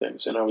other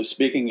things. And I was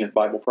speaking at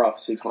Bible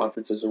prophecy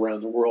conferences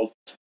around the world.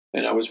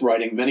 And I was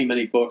writing many,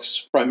 many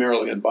books,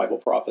 primarily in Bible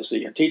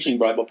prophecy, and teaching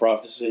Bible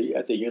prophecy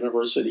at the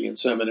university and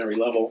seminary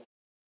level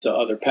to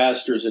other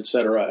pastors,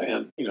 etc.,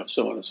 and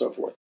so on and so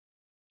forth.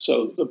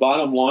 So the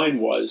bottom line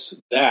was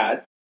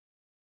that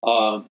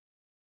the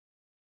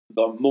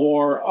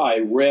more I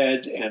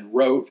read and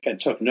wrote and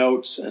took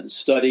notes and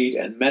studied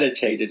and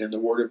meditated in the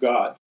Word of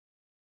God,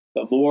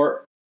 the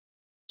more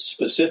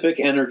specific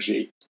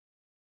energy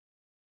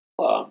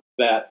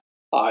that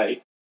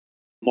I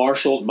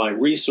marshaled my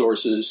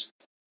resources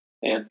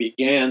and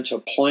began to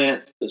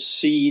plant the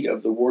seed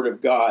of the Word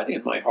of God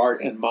in my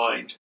heart and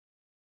mind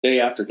day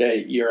after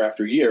day, year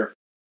after year.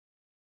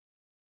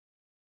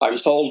 I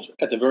was told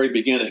at the very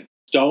beginning,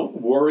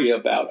 don't worry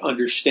about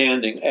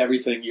understanding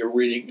everything you're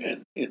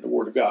reading in the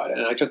Word of God.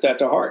 And I took that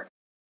to heart.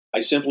 I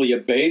simply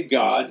obeyed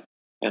God,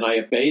 and I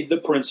obeyed the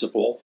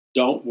principle,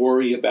 don't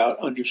worry about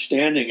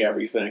understanding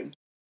everything.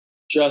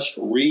 Just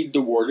read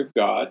the Word of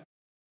God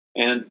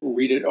and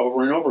read it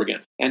over and over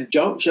again. And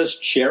don't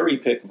just cherry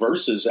pick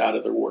verses out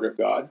of the Word of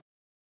God.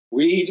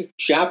 Read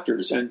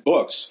chapters and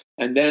books,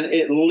 and then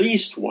at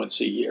least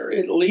once a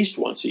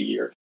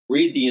year,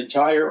 read the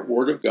entire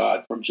Word of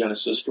God from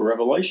Genesis to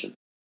Revelation.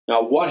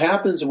 Now, what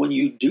happens when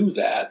you do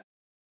that?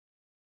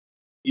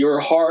 Your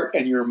heart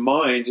and your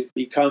mind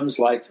becomes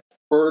like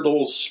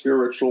fertile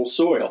spiritual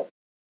soil.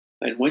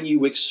 And when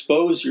you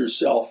expose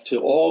yourself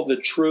to all the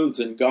truths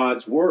in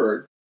God's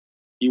Word,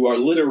 you are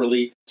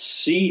literally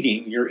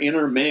seeding your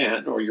inner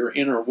man or your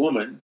inner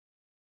woman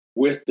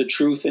with the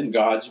truth in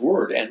God's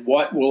Word. And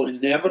what will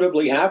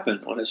inevitably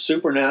happen on a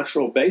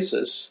supernatural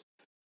basis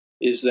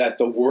is that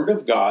the Word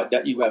of God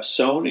that you have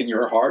sown in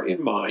your heart and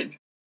mind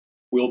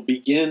will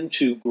begin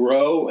to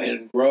grow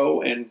and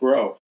grow and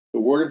grow.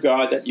 The Word of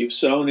God that you've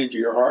sown into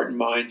your heart and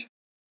mind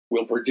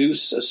will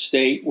produce a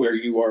state where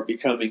you are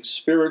becoming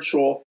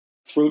spiritual,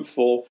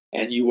 fruitful,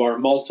 and you are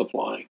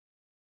multiplying.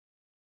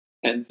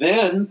 And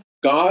then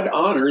God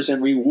honors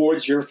and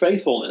rewards your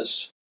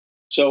faithfulness.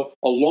 So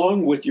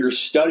along with your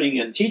studying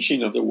and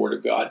teaching of the Word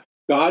of God,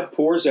 God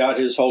pours out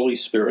His Holy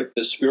Spirit,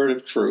 the Spirit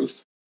of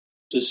truth,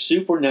 to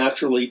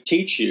supernaturally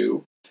teach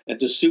you and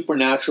to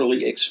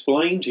supernaturally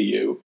explain to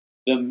you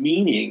the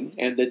meaning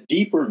and the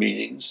deeper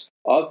meanings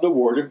of the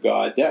Word of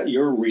God that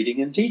you're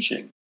reading and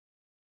teaching.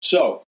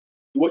 So,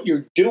 what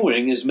you're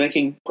doing is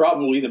making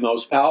probably the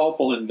most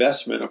powerful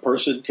investment a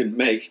person can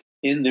make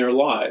in their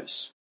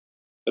lives.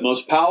 The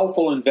most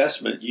powerful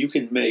investment you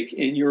can make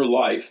in your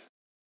life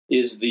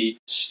is the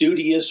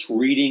studious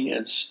reading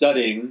and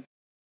studying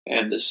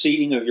and the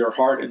seeding of your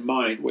heart and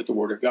mind with the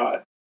Word of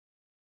God.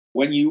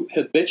 When you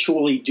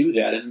habitually do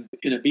that in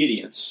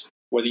obedience,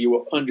 whether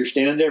you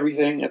understand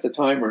everything at the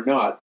time or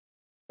not,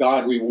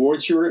 God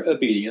rewards your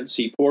obedience.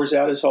 He pours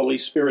out His Holy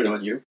Spirit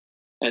on you.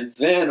 And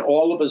then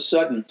all of a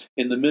sudden,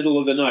 in the middle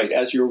of the night,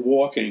 as you're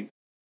walking,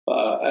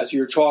 as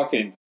you're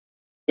talking,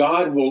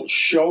 God will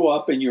show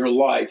up in your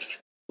life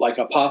like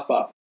a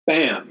pop-up.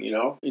 Bam,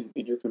 in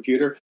your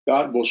computer.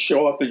 God will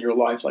show up in your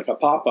life like a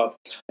pop-up,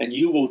 and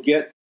you will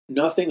get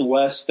nothing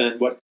less than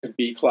what could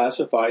be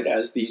classified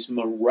as these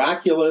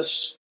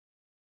miraculous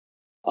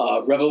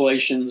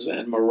revelations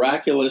and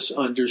miraculous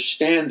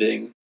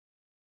understanding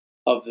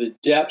of the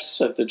depths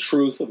of the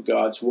truth of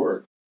God's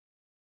Word.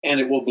 And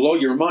it will blow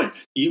your mind.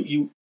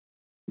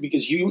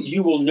 Because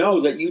you will know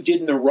that you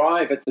didn't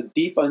arrive at the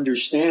deep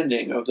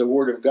understanding of the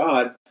Word of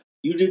God.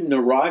 You didn't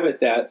arrive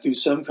at that through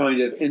some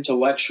kind of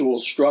intellectual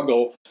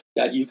struggle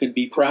that you can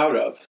be proud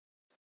of.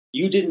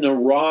 You didn't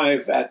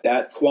arrive at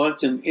that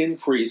quantum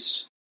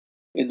increase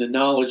in the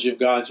knowledge of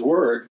God's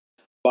Word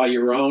by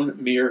your own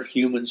mere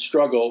human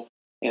struggle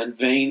and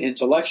vain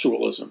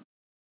intellectualism.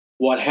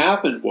 What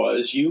happened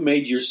was you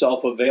made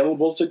yourself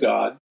available to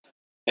God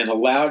and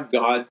allowed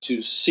God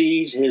to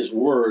seed His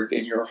Word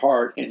in your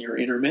heart and your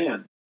inner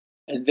man.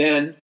 And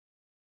then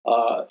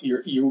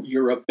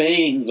you're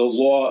obeying the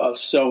law of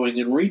sowing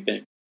and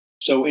reaping.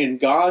 So in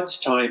God's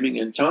timing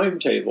and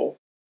timetable,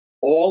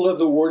 all of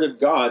the Word of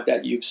God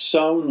that you've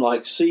sown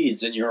like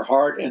seeds in your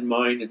heart and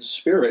mind and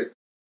spirit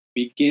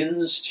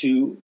begins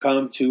to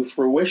come to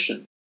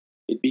fruition.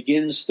 It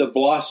begins to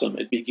blossom.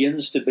 It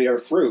begins to bear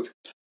fruit.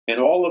 And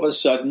all of a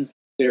sudden,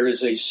 there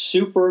is a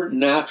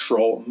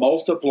supernatural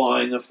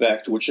multiplying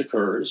effect which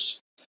occurs.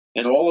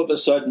 And all of a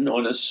sudden,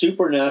 on a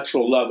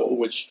supernatural level,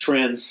 which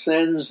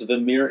transcends the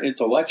mere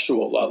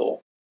intellectual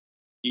level,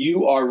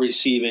 you are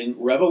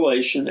receiving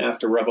revelation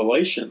after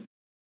revelation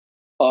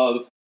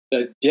of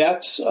the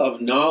depths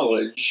of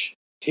knowledge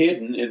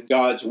hidden in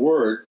God's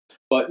Word,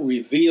 but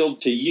revealed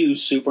to you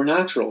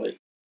supernaturally.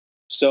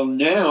 So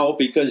now,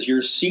 because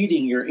you're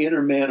seeding your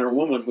inner man or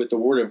woman with the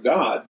Word of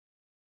God,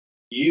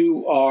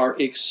 you are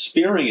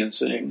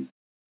experiencing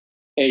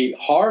a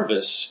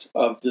harvest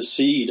of the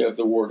seed of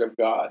the Word of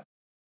God.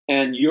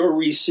 And you're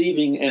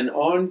receiving an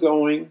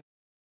ongoing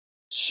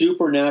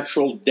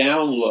supernatural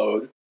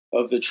download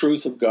of the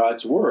truth of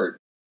God's Word,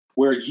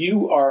 where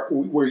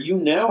you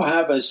now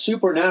have a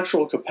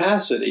supernatural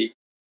capacity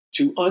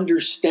to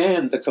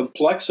understand the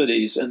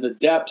complexities and the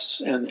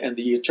depths and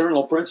the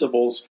eternal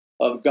principles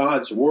of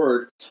God's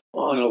Word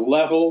on a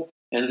level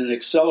and an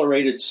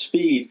accelerated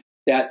speed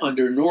that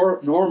under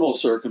normal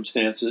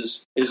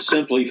circumstances is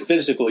simply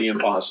physically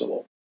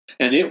impossible.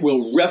 And it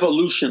will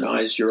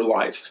revolutionize your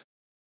life.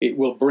 It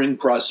will bring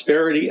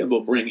prosperity. It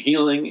will bring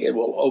healing. It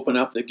will open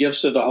up the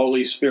gifts of the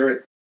Holy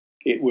Spirit.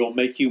 It will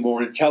make you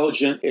more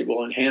intelligent. It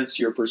will enhance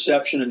your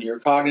perception and your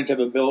cognitive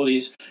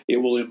abilities. It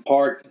will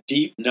impart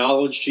deep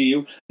knowledge to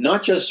you,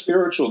 not just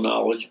spiritual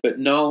knowledge, but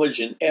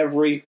knowledge in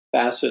every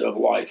facet of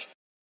life.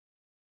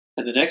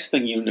 And the next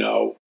thing you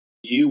know,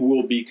 you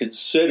will be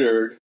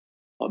considered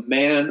a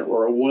man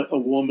or a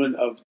woman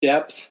of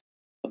depth,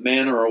 a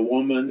man or a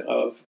woman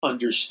of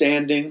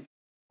understanding,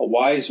 a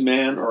wise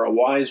man or a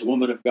wise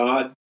woman of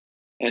God.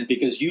 And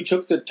because you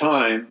took the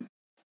time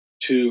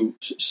to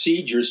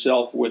seed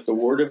yourself with the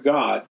Word of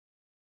God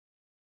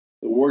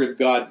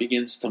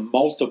begins to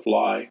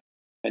multiply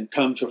and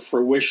come to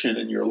fruition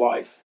in your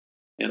life.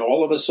 And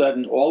all of a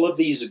sudden, all of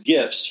these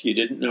gifts you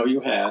didn't know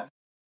you had,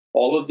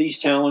 all of these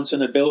talents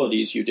and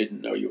abilities you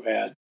didn't know you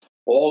had,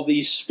 all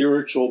these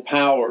spiritual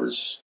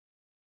powers,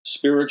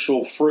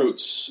 spiritual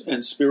fruits,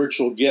 and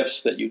spiritual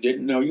gifts that you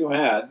didn't know you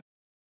had,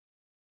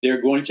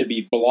 they're going to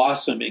be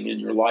blossoming in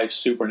your life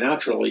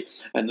supernaturally.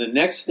 And the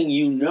next thing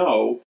you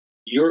know,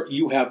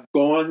 you have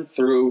gone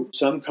through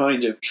some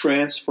kind of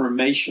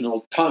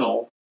transformational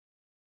tunnel,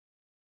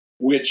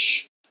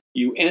 which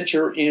you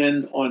enter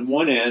in on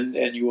one end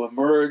and you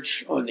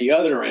emerge on the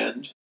other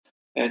end.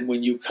 And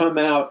when you come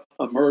out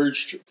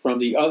emerged from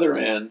the other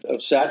end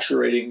of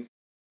saturating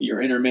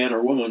your inner man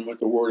or woman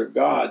with the Word of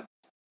God,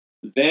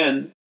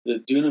 then the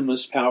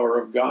dunamis power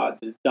of God,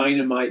 the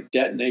dynamite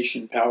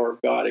detonation power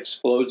of God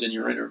explodes in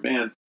your inner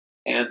man.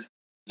 And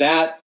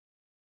that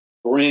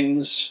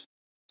brings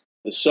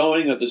the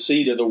sowing of the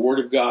seed of the Word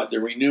of God, the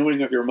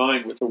renewing of your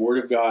mind with the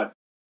Word of God,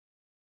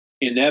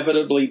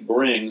 inevitably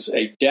brings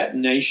a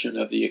detonation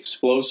of the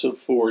explosive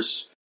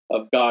force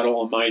of God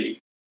Almighty.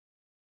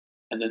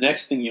 And the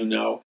next thing you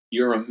know,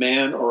 you're a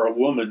man or a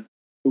woman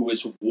who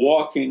is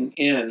walking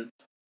in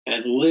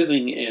and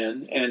living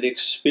in and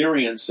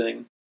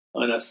experiencing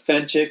an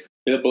authentic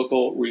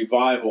biblical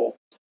revival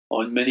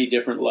on many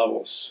different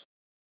levels.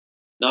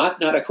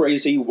 Not a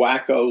crazy,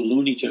 wacko,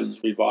 Looney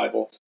Tunes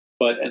revival,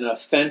 but an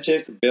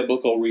authentic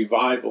biblical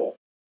revival.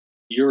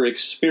 You're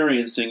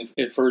experiencing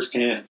it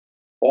firsthand.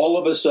 All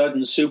of a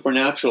sudden,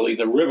 supernaturally,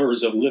 the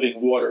rivers of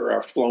living water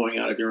are flowing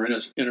out of your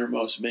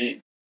innermost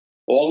being.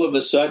 All of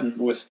a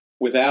sudden,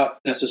 without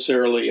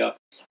necessarily a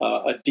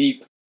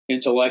deep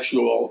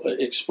intellectual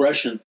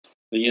expression,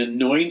 the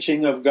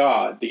anointing of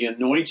God, the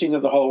anointing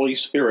of the Holy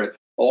Spirit,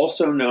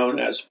 also known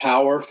as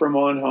power from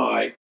on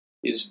high,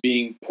 is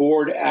being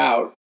poured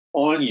out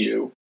on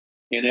you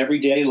in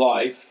everyday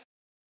life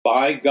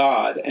by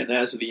God, and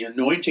as the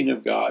anointing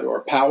of God,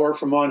 or power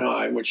from on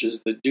high, which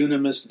is the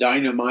dunamis,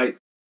 dynamite,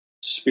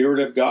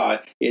 Spirit of God,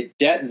 it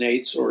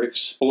detonates or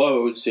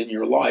explodes in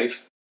your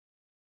life,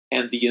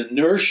 and the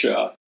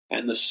inertia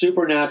and the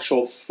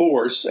supernatural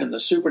force and the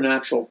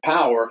supernatural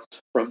power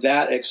from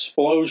that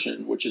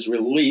explosion, which is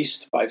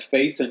released by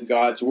faith in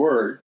God's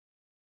Word,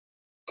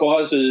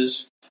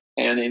 causes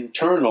an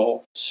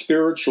internal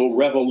spiritual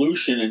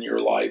revolution in your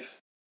life,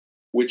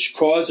 which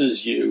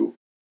causes you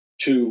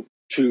to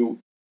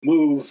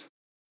move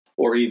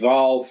or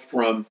evolve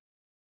from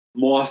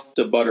moth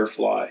to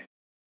butterfly.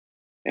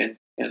 And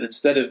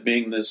instead of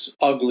being this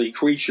ugly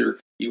creature,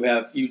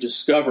 you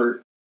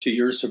discover, to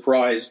your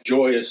surprise,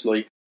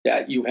 joyously,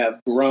 that you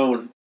have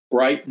grown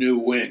bright new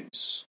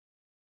wings.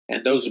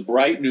 And those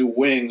bright new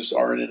wings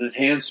are an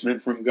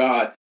enhancement from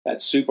God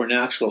that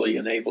supernaturally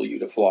enable you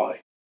to fly.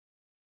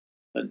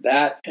 And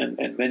that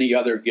and many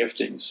other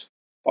giftings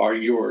are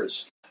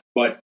yours.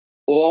 But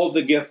all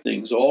the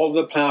giftings, all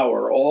the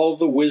power, all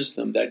the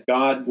wisdom that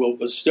God will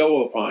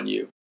bestow upon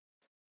you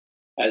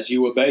as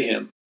you obey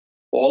Him,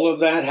 all of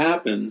that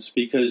happens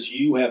because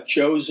you have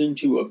chosen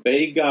to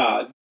obey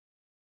God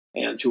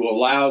and to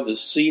allow the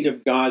seed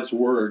of God's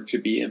Word to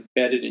be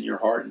embedded in your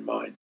heart and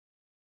mind.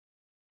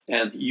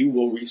 And you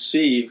will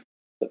receive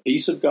the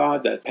peace of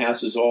God that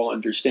passes all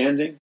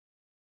understanding.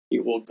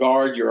 It will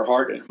guard your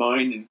heart and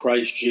mind in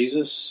Christ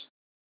Jesus.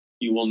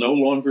 You will no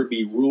longer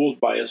be ruled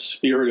by a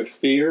spirit of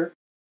fear,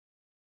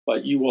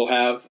 but you will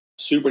have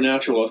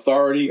supernatural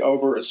authority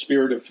over a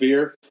spirit of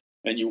fear,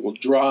 and you will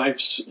drive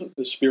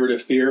the spirit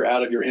of fear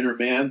out of your inner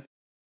man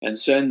and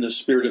send the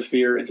spirit of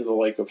fear into the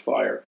lake of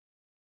fire.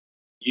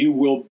 You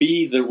will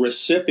be the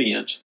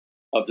recipient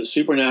of the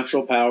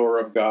supernatural power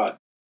of God.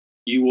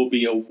 You will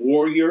be a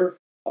warrior,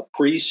 a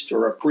priest,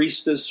 or a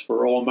priestess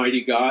for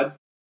Almighty God.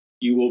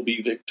 You will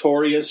be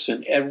victorious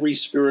in every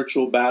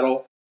spiritual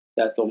battle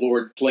that the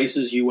Lord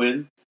places you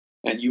in,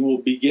 and you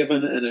will be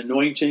given an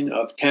anointing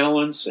of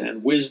talents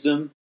and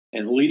wisdom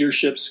and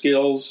leadership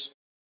skills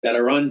that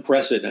are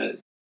unprecedented.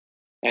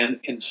 And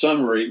in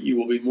summary, you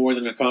will be more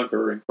than a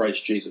conqueror in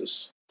Christ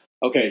Jesus.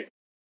 Okay,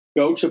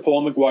 go to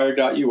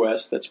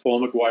paulmcguire.us, that's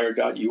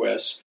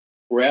paulmcguire.us,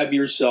 grab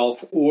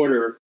yourself,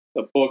 order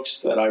the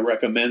books that I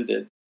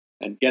recommended,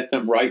 and get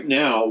them right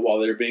now while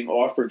they're being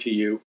offered to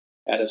you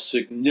at a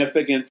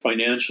significant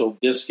financial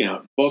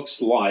discount.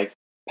 Books like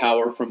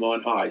Power from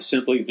on High.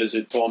 Simply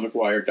visit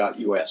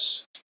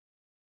paulmcguire.us.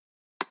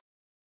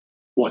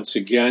 Once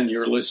again,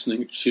 you're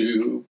listening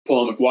to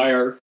Paul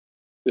McGuire.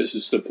 This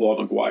is the Paul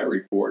McGuire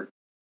Report.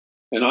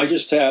 And I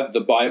just have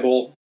the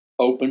Bible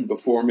open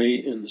before me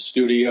in the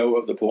studio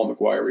of the Paul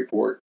McGuire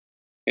Report.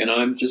 And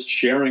I'm just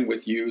sharing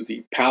with you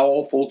the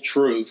powerful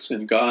truths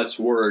in God's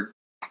Word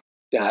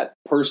that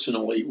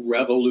personally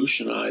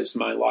revolutionized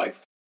my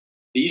life.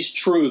 These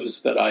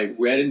truths that I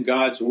read in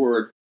God's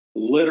Word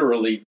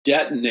literally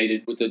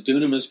detonated with the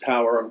dunamis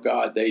power of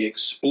God. They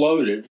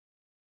exploded,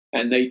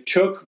 and they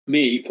took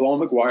me, Paul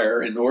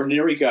McGuire, an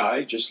ordinary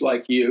guy, just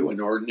like you,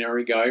 an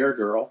ordinary guy or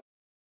girl.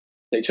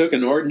 They took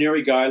an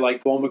ordinary guy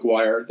like Paul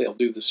McGuire. They'll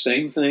do the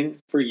same thing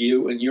for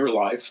you in your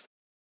life.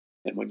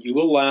 And when you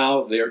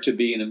allow there to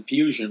be an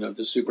infusion of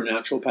the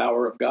supernatural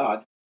power of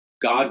God,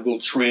 God will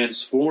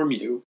transform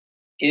you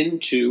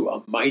into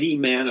a mighty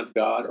man of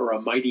God or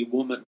a mighty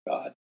woman of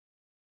God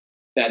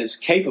that is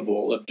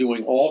capable of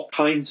doing all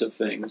kinds of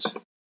things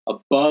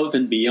above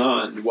and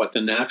beyond what the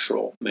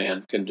natural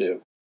man can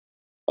do.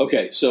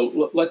 Okay,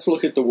 so let's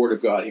look at the Word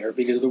of God here,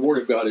 because the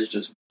Word of God is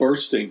just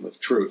bursting with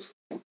truth.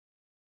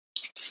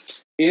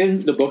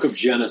 In the book of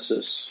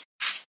Genesis,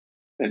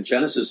 and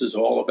Genesis is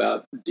all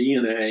about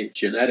DNA,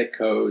 genetic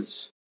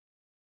codes,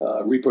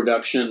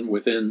 reproduction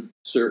within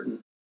certain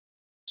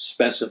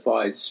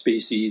specified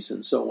species,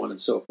 and so on and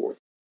so forth.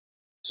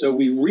 So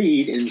we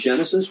read in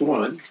Genesis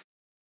 1,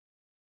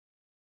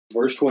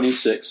 verse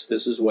 26,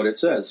 this is what it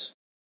says.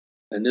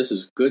 And this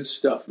is good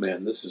stuff,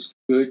 man. This is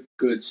good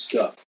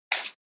stuff.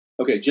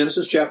 Okay,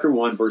 Genesis chapter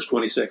 1, verse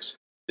 26.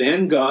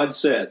 Then God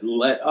said,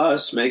 "Let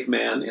us make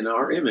man in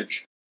our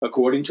image,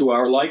 according to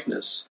our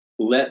likeness.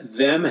 Let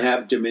them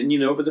have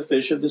dominion over the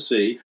fish of the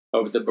sea,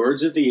 over the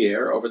birds of the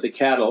air, over the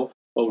cattle,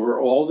 over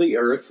all the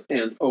earth,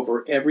 and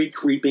over every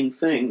creeping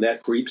thing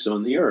that creeps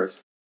on the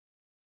earth."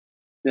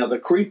 Now, the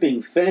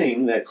creeping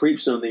thing that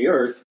creeps on the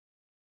earth,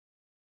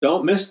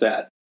 don't miss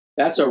that.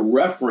 That's a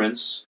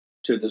reference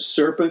to the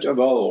serpent of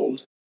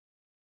old,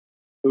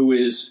 who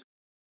is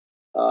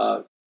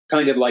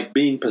kind of like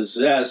being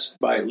possessed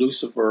by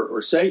Lucifer or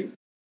Satan.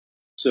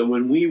 So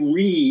when we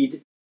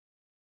read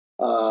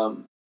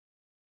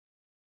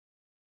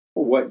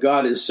what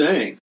God is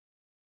saying.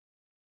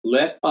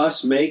 Let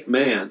us make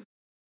man.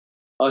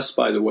 Us,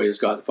 by the way, is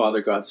God the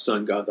Father, God the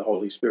Son, God the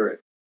Holy Spirit.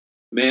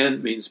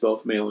 Man means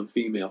both male and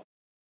female.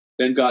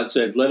 Then God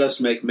said, let us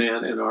make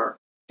man in our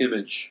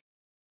image.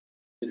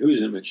 In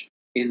whose image?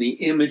 In the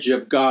image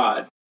of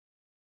God,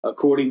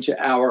 according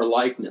to our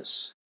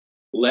likeness.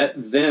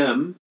 Let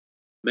them,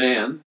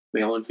 man,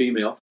 male and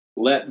female,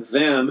 let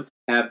them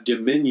have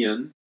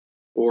dominion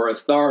or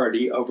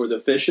authority over the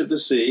fish of the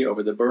sea,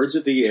 over the birds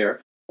of the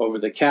air, over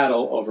the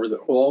cattle, over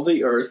all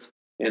the earth,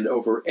 and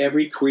over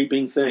every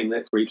creeping thing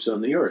that creeps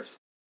on the earth.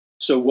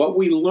 So what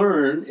we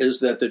learn is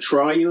that the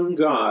triune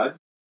God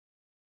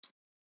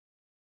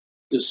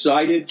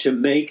decided to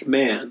make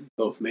man,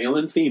 both male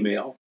and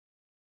female,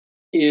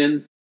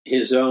 in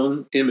his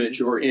own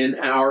image or in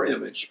our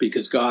image,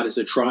 because God is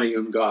a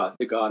triune God,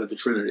 the God of the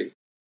Trinity.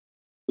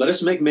 Let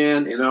us make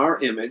man in our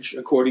image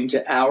according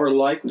to our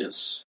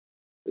likeness.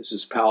 This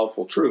is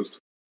powerful truth.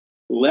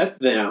 Let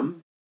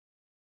them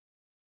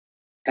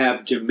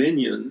have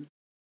dominion,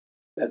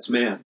 that's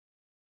man.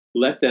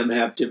 Let them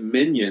have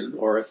dominion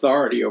or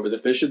authority over the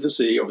fish of the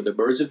sea, over the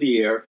birds of the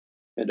air,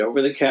 and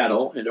over the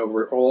cattle, and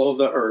over all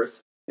the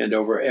earth, and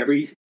over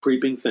every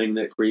creeping thing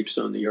that creeps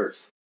on the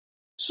earth.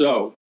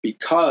 So,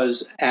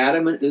 because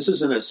Adam, this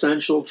is an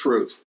essential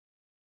truth.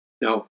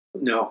 Now,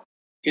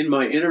 in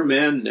my inner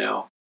man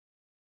now,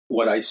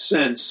 what I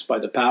sense by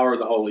the power of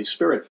the Holy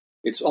Spirit,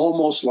 it's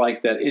almost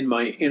like that in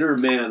my inner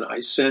man, I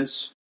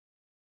sense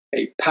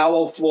a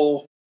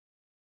powerful,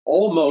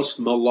 almost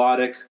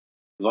melodic,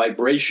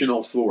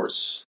 vibrational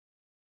force.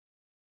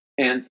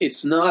 And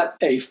it's not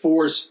a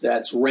force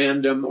that's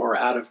random or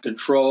out of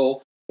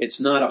control. It's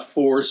not a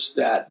force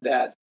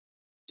that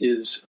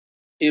is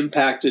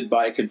impacted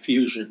by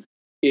confusion.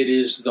 It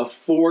is the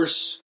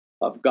force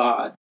of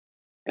God.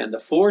 And the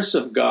force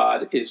of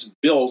God is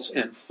built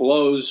and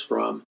flows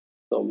from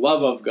the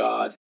love of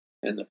God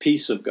and the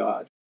peace of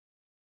God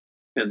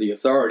and the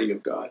authority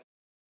of God.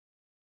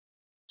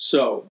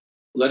 So,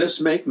 let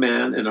us make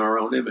man in our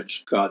own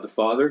image, God the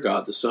Father,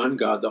 God the Son,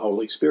 God the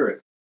Holy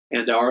Spirit,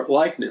 and our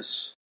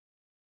likeness.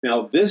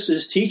 Now, this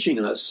is teaching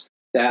us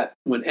that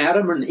when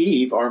Adam and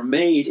Eve are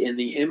made in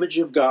the image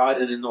of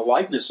God and in the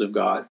likeness of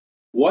God,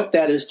 what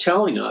that is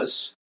telling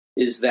us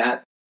is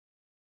that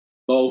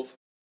both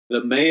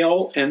the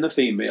male and the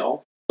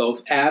female,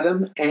 both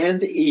Adam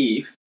and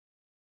Eve,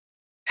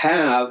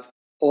 have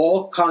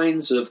all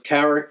kinds of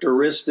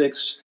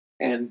characteristics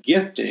and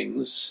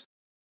giftings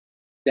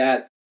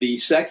that the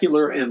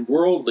secular and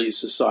worldly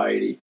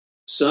society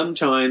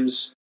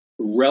sometimes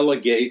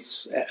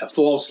relegates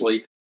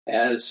falsely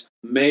as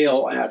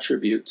male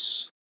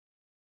attributes,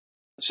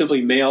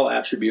 simply male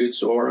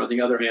attributes, or on the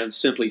other hand,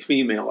 simply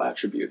female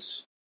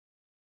attributes.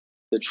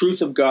 The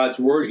truth of God's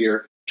word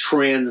here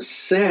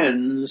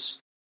transcends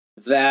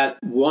that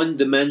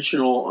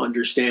one-dimensional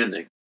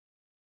understanding.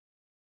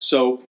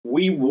 So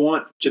we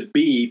want to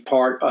be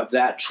part of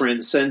that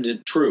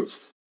transcendent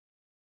truth.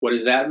 What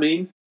does that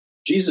mean?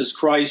 Jesus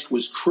Christ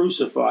was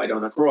crucified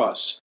on a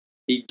cross.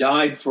 He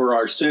died for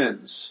our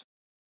sins.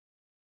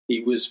 He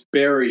was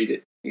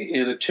buried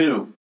in a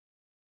tomb.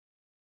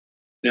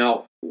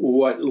 Now,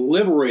 what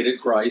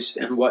liberated Christ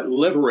and what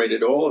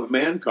liberated all of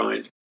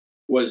mankind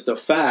was the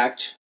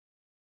fact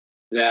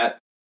that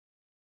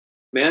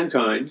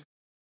mankind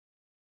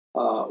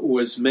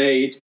was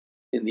made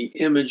in the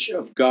image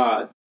of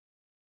God,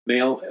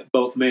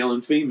 both male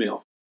and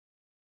female.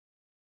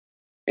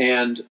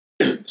 And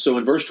so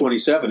in verse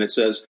 27 it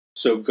says,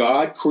 so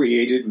God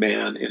created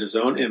man in his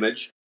own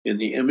image. In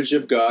the image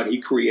of God he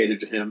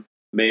created him,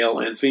 male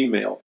and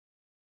female.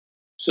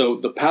 So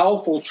the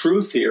powerful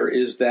truth here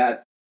is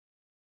that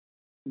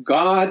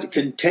God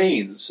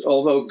contains,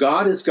 although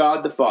God is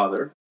God the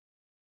Father,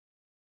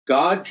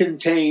 God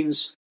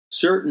contains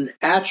certain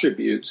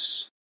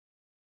attributes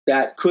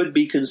that could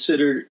be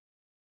considered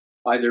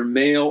either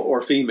male or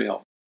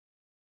female.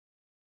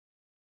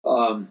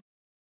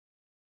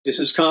 This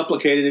is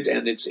complicated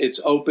and it's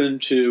open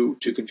to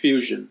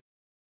confusion.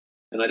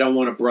 And I don't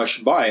want to brush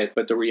by it,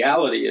 but the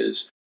reality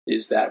is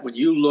that when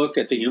you look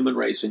at the human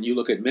race and you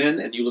look at men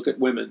and you look at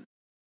women,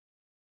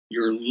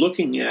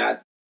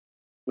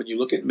 when you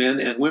look at men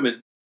and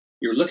women,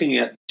 you're looking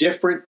at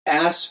different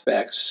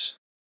aspects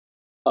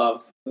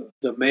of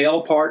the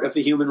male part of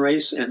the human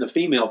race and the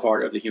female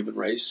part of the human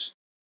race.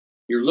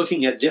 You're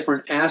looking at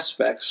different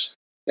aspects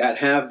that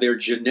have their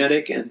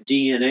genetic and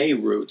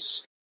DNA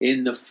roots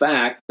in the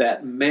fact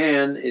that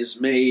man is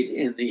made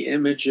in the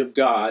image of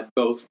God,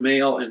 both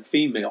male and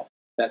female.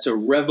 That's a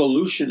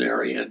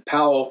revolutionary and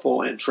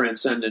powerful and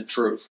transcendent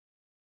truth.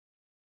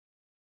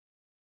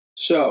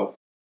 So,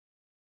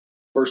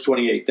 verse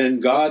 28, then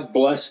God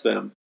blessed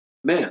them,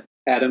 man,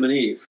 Adam and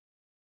Eve.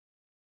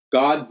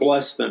 God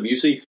blessed them. You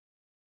see,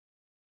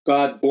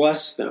 God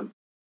blessed them.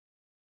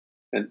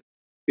 And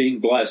being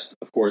blessed,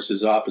 of course,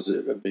 is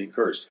opposite of being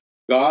cursed.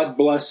 God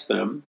blessed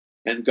them,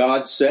 and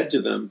God said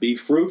to them, be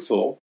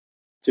fruitful,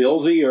 fill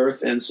the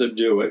earth and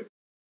subdue it,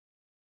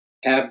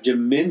 have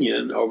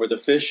dominion over the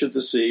fish of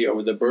the sea,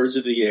 over the birds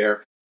of the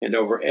air, and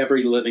over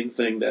every living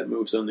thing that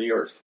moves on the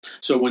earth.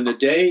 So when the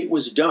day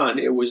was done,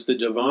 it was the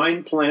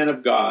divine plan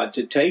of God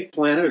to take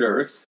planet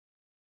Earth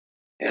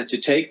and to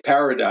take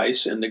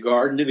paradise and the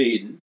Garden of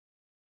Eden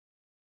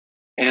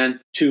and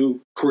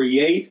to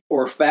create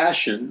or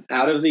fashion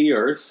out of the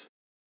earth,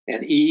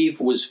 and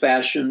Eve was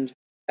fashioned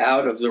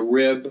out of the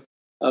rib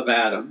of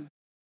Adam.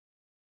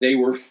 They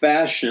were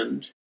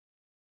fashioned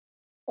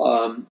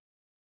from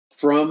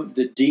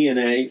the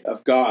DNA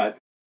of God.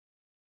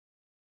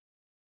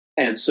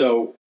 And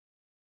so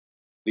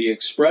the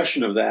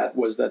expression of that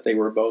was that they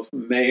were both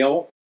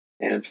male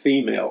and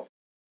female,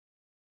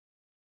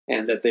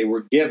 and that they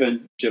were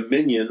given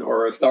dominion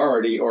or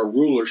authority or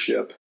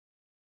rulership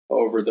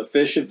over the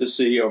fish of the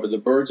sea, over the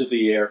birds of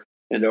the air,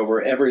 and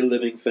over every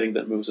living thing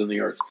that moves on the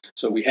earth.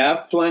 So we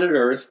have planet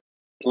Earth.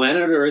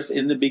 Planet Earth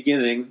in the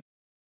beginning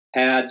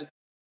had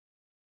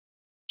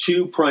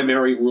two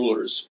primary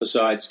rulers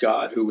besides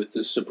God, who was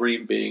the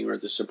supreme being or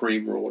the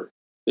supreme ruler.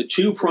 The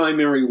two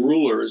primary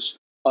rulers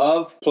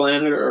of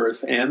planet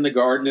Earth and the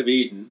Garden of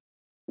Eden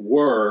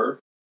were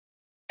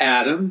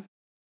Adam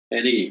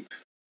and Eve.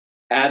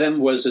 Adam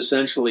was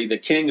essentially the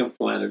king of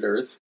planet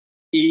Earth.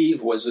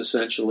 Eve was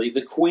essentially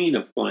the queen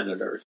of planet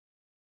Earth.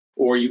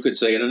 Or you could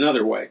say it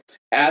another way.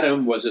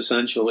 Adam was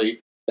essentially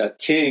the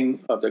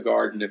king of the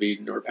Garden of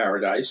Eden or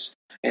paradise,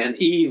 and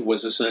Eve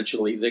was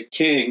essentially the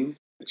queen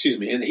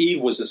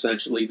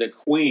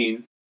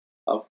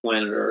of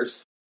planet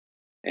Earth,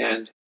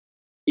 and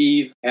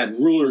Eve had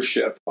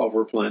rulership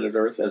over planet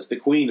Earth as the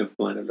queen of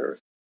planet Earth.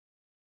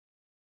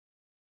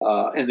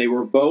 And they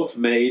were both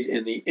made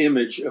in the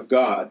image of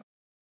God.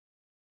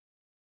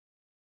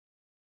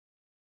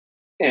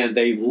 And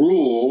they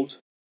ruled.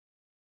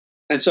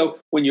 And so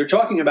when you're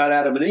talking about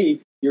Adam and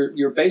Eve,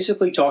 you're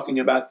basically talking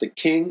about the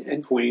king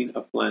and queen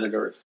of planet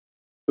Earth,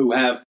 who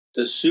have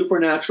the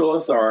supernatural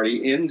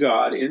authority in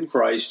God, in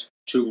Christ,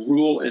 to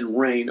rule and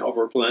reign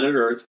over planet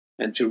Earth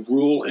and to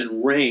rule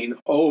and reign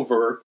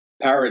over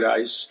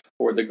paradise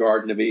or the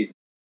Garden of Eden.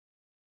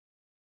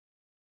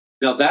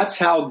 Now that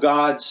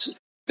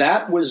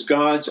was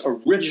God's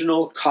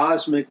original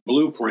cosmic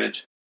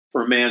blueprint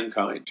for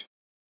mankind.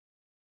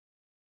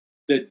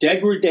 The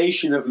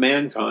degradation of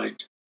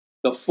mankind,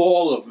 the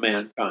fall of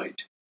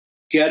mankind,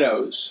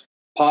 ghettos,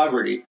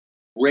 poverty,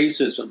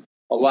 racism,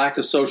 a lack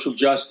of social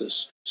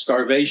justice,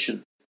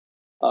 starvation,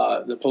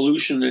 the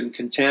pollution and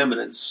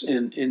contaminants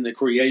in the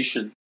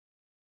creation,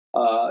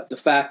 the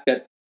fact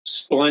that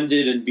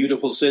splendid and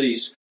beautiful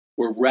cities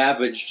were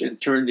ravaged and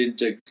turned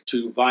into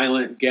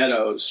violent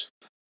ghettos.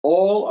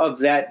 All of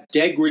that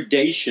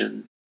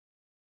degradation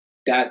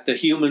that the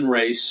human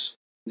race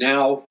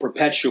now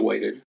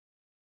perpetuated,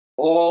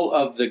 all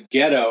of the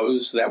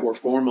ghettos that were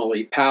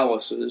formerly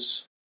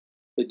palaces,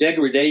 the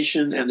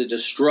degradation and the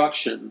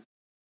destruction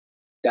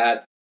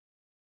that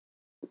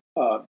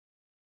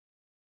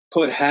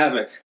put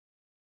havoc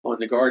on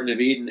the Garden of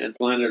Eden and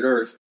planet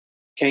Earth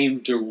came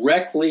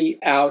directly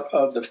out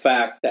of the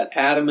fact that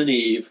Adam and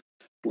Eve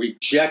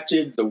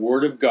rejected the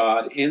Word of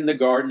God in the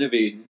Garden of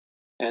Eden,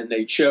 and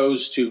they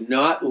chose to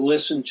not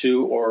listen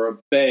to or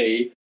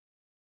obey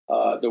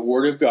the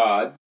Word of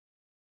God,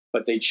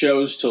 but they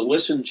chose to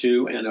listen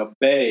to and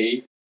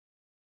obey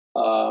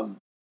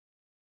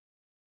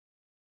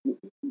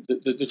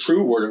the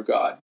true Word of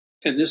God.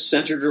 And this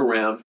centered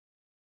around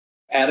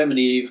Adam and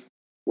Eve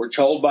were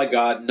told by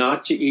God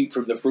not to eat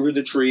from the fruit of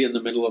the tree in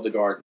the middle of the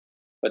garden.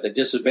 But they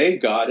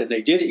disobeyed God, and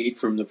they did eat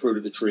from the fruit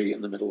of the tree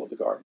in the middle of the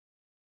garden.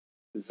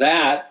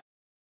 That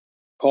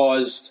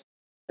caused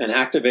an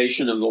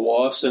activation of the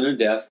law of sin and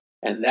death,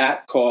 and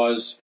that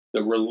caused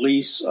the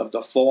release of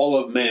the fall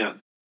of man.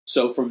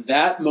 So from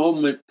that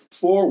moment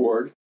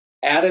forward,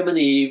 Adam and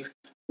Eve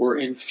were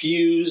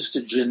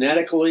infused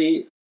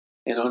genetically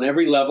and on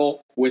every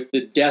level with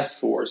the death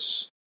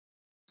force.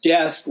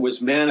 Death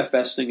was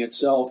manifesting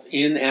itself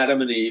in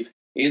Adam and Eve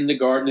in the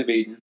Garden of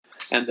Eden,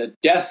 and the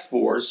death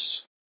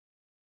force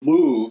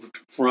moved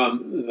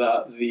from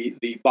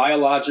the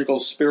biological,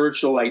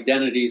 spiritual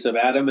identities of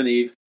Adam and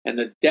Eve, and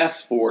the death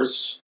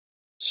force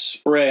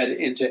spread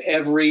into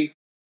every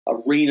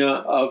arena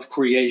of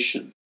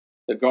creation.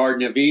 The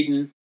Garden of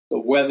Eden, the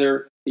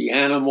weather, the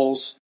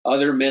animals,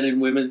 other men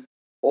and women,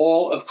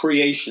 all of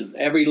creation,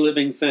 every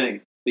living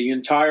thing, the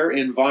entire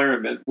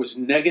environment was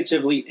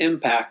negatively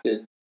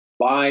impacted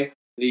by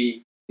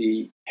the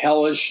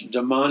hellish,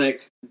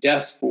 demonic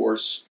death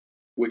force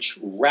which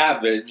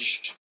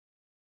ravaged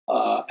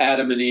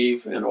Adam and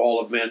Eve and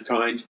all of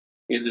mankind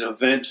in an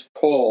event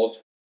called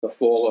the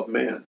fall of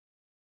man.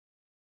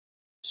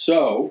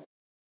 So,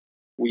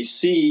 we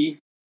see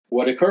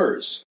what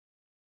occurs.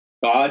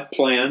 God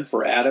planned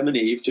for Adam and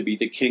Eve to be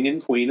the king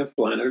and queen of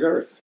planet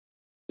Earth.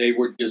 They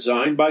were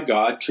designed by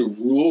God to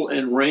rule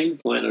and reign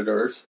planet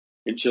Earth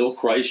until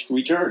Christ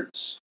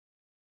returns.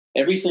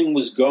 Everything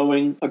was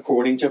going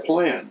according to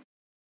plan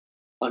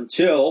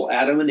until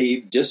Adam and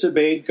Eve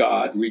disobeyed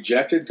God,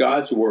 rejected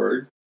God's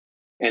word,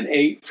 and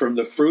ate from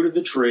the fruit of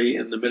the tree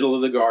in the middle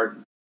of the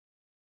garden.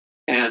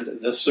 And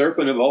the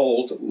serpent of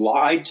old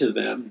lied to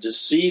them,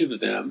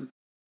 deceived them,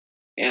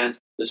 and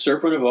the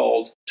serpent of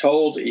old,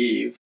 told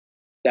Eve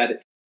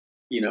that,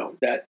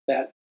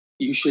 that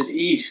you should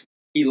eat.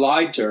 He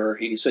lied to her.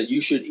 He said, you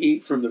should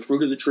eat from the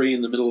fruit of the tree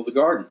in the middle of the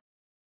garden.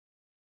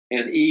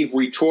 And Eve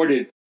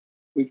retorted,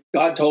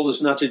 God told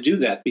us not to do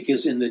that,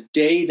 because in the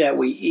day that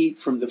we eat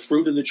from the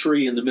fruit of the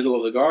tree in the middle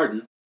of the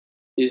garden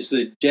is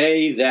the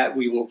day that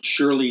we will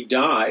surely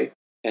die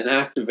and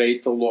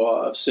activate the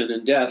law of sin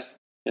and death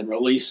and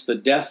release the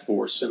death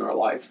force in our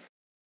life.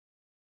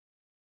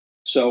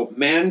 So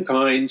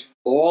mankind,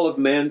 all of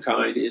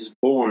mankind is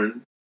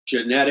born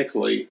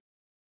genetically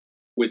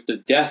with the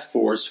death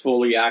force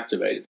fully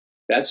activated.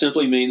 That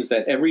simply means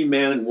that every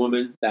man and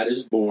woman that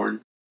is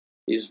born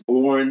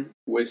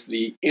with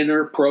the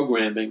inner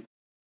programming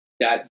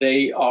that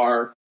they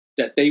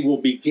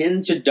will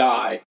begin to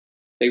die,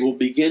 they will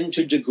begin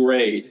to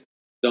degrade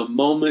the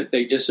moment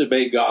they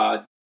disobey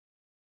God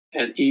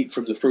and eat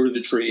from the fruit of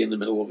the tree in the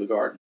middle of the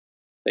garden.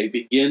 They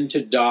begin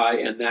to die,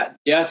 and that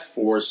death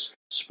force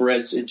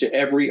spreads into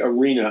every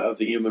arena of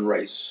the human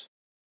race.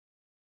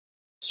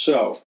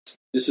 So,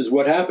 this is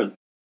what happened.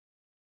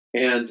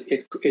 And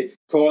it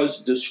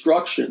caused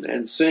destruction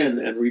and sin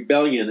and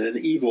rebellion and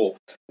evil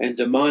and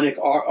demonic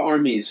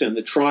armies and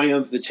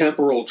the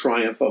temporal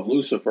triumph of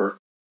Lucifer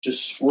to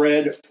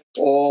spread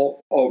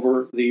all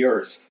over the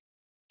earth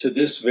to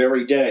this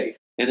very day.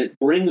 And it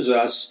brings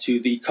us to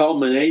the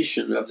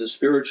culmination of the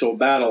spiritual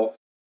battle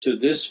to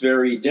this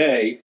very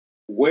day,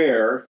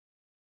 where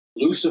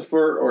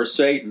Lucifer, or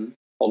Satan,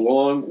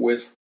 along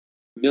with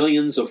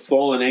millions of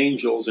fallen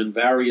angels in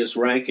various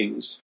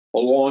rankings,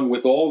 along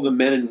with all the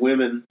men and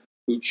women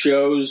who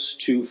chose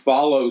to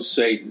follow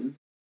Satan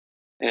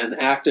and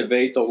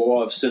activate the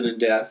law of sin and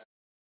death,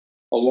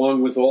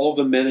 along with all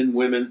the men and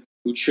women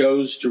who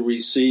chose to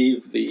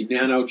receive the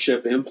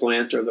nanochip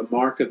implant or the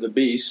mark of the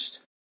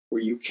beast,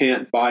 where you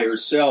can't buy or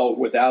sell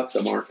without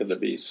the mark of the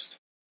beast.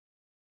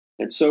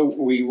 And so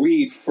we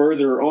read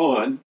further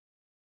on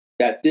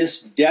that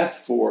this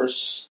death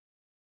force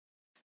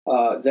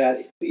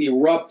that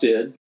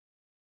erupted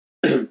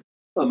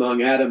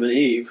among Adam and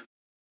Eve,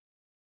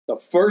 the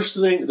first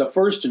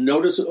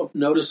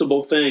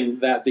noticeable thing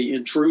that the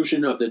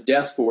intrusion of the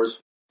death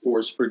force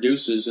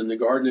produces in the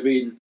Garden of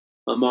Eden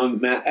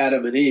among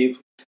Adam and Eve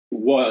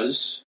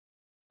was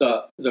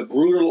the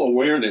brutal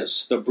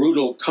awareness, the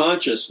brutal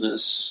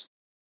consciousness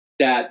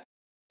that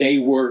they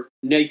were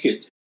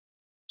naked.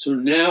 So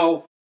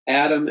now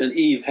Adam and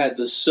Eve had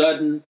the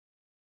sudden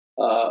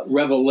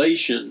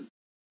revelation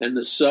and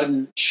the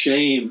sudden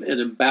shame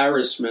and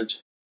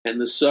embarrassment and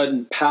the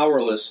sudden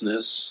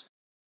powerlessness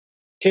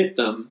hit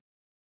them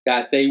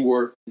that they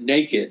were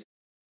naked.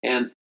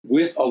 And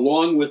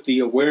along with the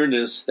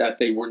awareness that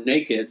they were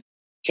naked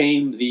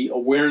came the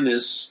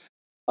awareness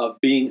of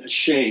being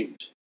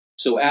ashamed.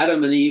 So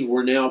Adam and Eve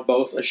were now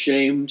both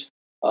ashamed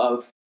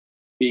of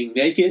being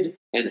naked,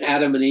 and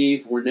Adam and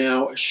Eve were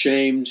now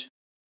ashamed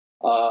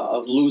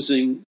of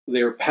losing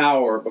their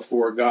power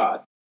before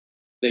God.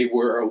 They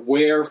were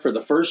aware for the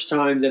first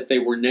time that they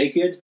were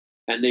naked,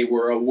 and they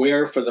were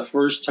aware for the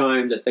first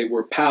time that they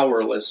were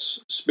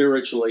powerless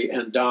spiritually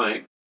and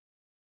dying.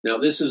 Now,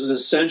 this is an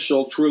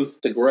essential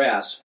truth to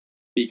grasp,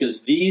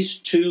 because these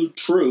two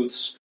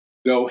truths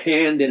go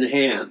hand in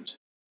hand.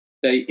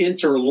 They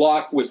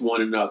interlock with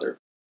one another.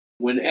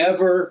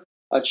 Whenever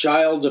a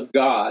child of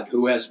God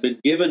who has been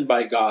given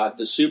by God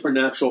the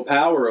supernatural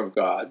power of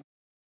God,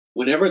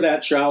 whenever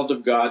that child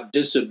of God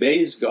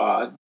disobeys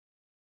God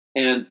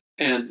and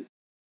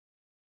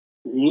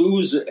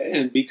loses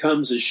and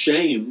becomes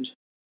ashamed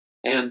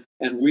and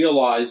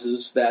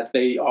realizes that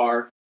they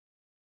are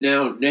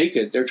now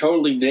naked, they're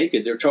totally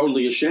naked, they're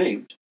totally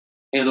ashamed.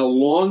 And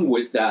along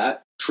with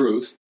that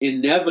truth,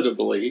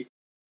 inevitably,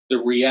 the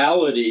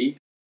reality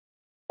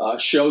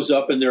shows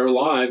up in their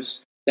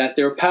lives that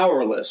they're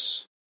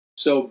powerless.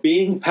 So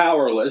being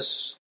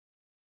powerless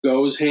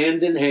goes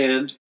hand in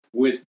hand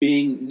with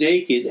being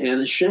naked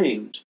and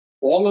ashamed.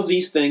 All of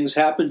these things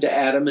happened to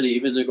Adam and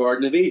Eve in the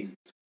Garden of Eden.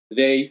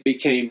 They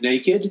became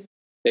naked,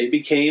 they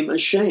became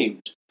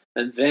ashamed,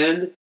 and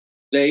then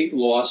they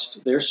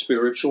lost their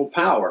spiritual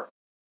power.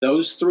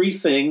 Those three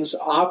things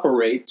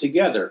operate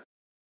together.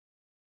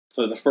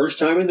 For the first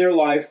time in their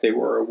life, they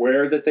were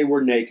aware that they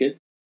were naked,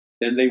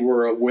 then they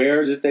were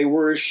aware that they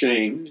were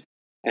ashamed,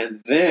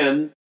 and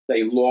then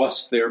they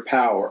lost their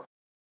power.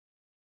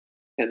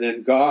 And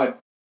then God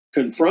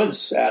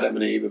confronts Adam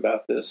and Eve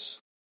about this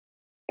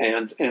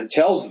and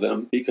tells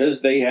them,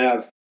 because they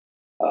have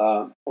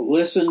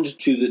listened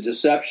to the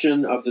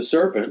deception of the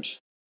serpent,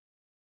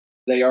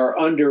 they are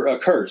under a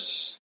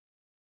curse,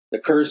 the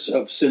curse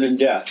of sin and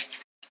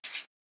death.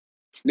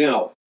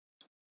 Now,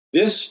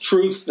 this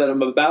truth that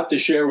I'm about to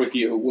share with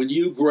you, when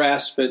you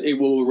grasp it, it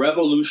will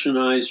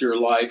revolutionize your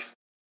life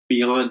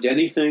beyond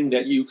anything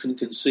that you can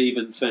conceive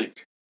and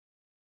think.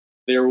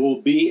 There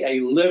will be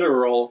a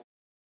literal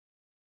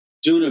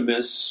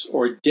dunamis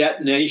or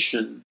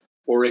detonation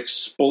or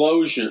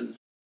explosion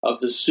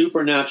of the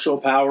supernatural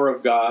power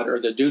of God, or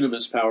the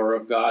dunamis power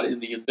of God, in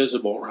the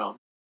invisible realm.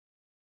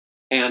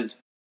 And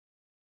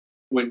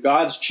when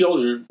God's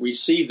children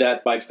receive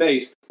that by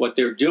faith, what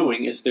they're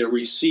doing is they're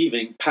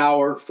receiving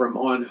power from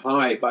on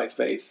high by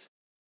faith.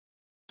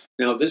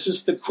 Now, this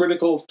is the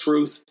critical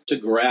truth to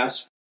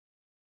grasp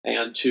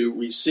and to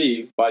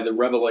receive by the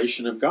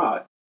revelation of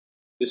God.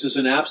 This is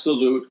an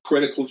absolute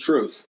critical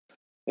truth,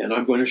 and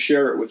I'm going to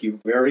share it with you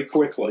very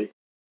quickly.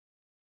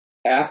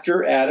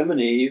 After Adam and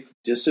Eve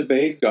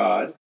disobeyed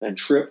God and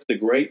tripped the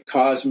great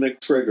cosmic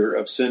trigger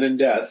of sin and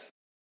death,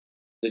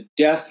 the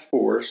death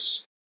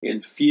force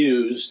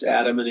infused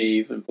Adam and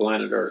Eve and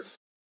planet Earth.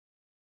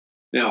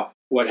 Now,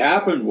 what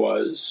happened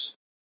was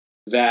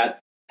that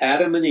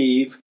Adam and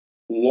Eve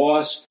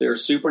lost their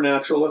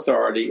supernatural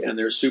authority and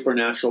their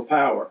supernatural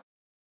power.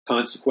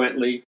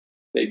 Consequently,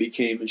 they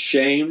became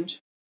ashamed,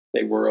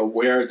 they were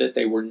aware that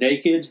they were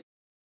naked,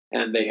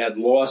 and they had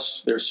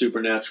lost their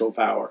supernatural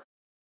power.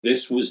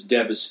 This was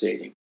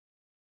devastating.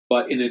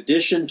 But in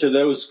addition to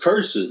those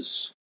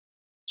curses,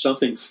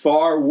 something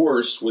far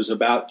worse was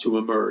about to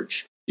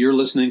emerge. You're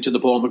listening to the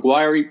Paul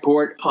McGUIRE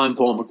Report. I'm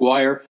Paul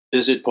McGUIRE.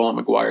 Visit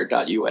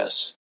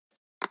paulmcguire.us.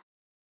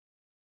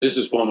 This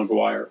is Paul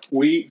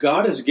McGUIRE.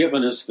 God has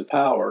given us the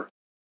power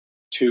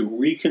to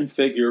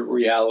reconfigure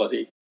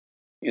reality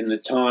in the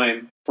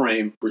time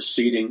frame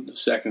preceding the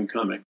second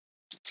coming.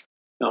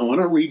 Now, I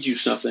want to read you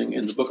something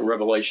in the book of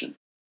Revelation.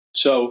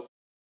 So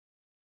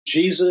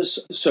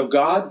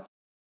God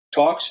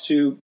talks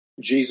to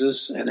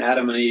Jesus and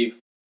Adam and Eve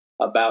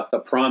about the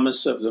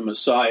promise of the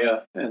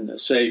Messiah and the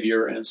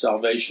Savior and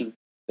salvation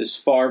as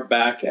far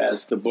back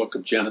as the book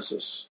of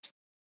Genesis.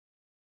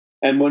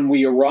 And when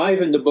we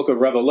arrive in the book of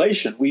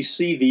Revelation, we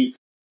see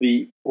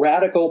the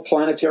radical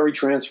planetary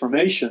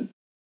transformation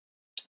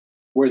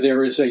where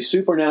there is a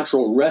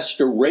supernatural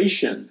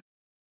restoration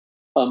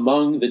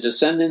among the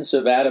descendants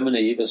of Adam and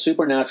Eve, a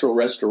supernatural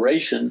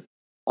restoration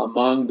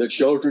among the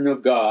children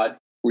of God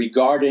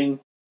regarding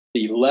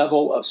the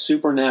level of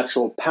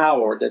supernatural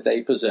power that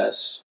they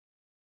possess,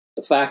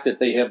 the fact that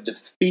they have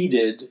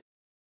defeated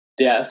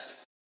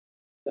death,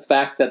 the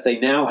fact that they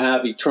now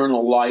have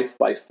eternal life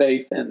by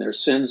faith and their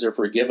sins are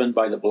forgiven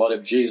by the blood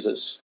of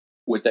Jesus,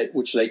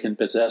 which they can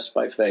possess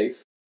by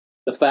faith,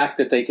 the fact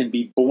that they can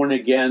be born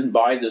again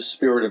by the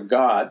Spirit of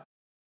God,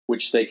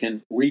 which they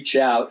can reach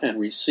out and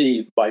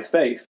receive by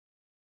faith.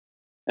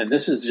 And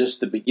this is just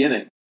the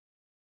beginning.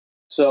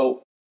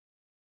 So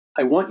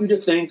I want you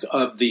to think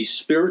of the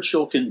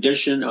spiritual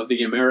condition of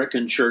the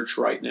American church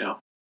right now,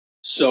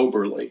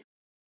 soberly.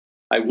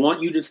 I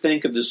want you to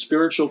think of the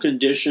spiritual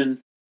condition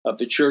of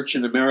the church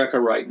in America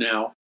right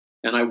now,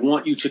 and I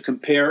want you to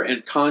compare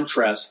and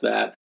contrast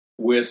that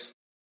with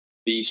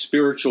the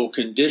spiritual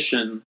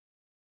condition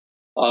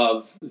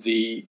of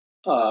the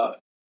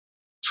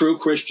true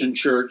Christian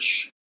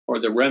church or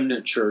the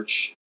remnant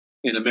church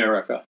in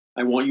America.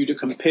 I want you to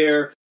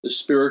compare the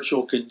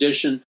spiritual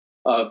condition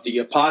of the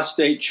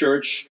apostate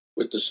church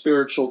with the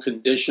spiritual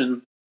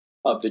condition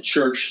of the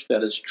church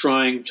that is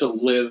trying to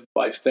live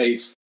by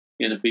faith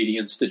in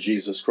obedience to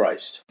Jesus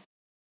Christ.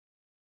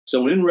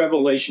 So in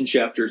Revelation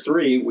chapter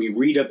 3, we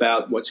read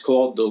about what's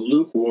called the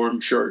lukewarm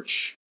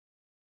church.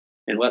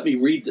 And let me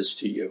read this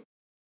to you.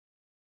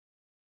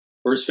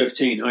 Verse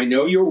 15, I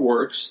know your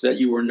works, that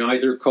you are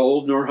neither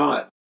cold nor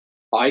hot.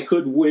 I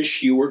could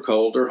wish you were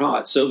cold or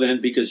hot. So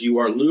then, because you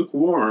are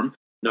lukewarm,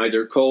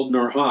 neither cold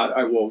nor hot,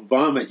 I will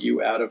vomit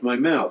you out of my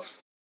mouth.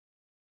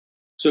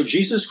 So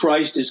Jesus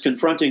Christ is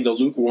confronting the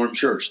lukewarm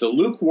church. The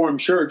lukewarm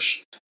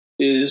church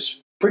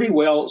is pretty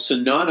well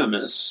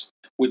synonymous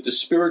with the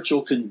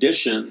spiritual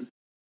condition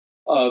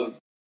of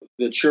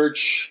the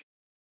church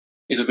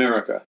in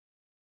America.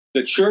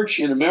 The church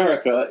in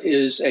America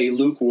is a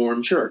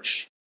lukewarm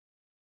church.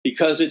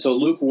 Because it's a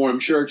lukewarm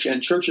church,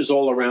 and churches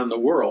all around the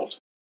world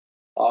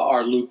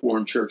are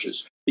lukewarm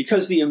churches.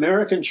 Because the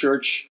American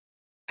church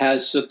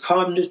has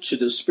succumbed to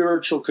the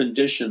spiritual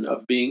condition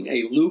of being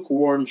a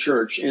lukewarm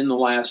church in the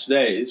last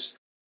days,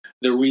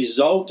 the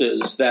result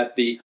is that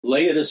the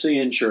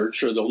Laodicean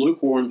church, or the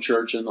lukewarm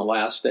church in the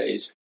last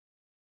days,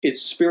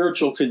 its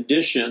spiritual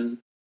condition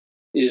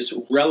is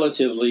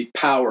relatively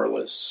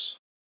powerless.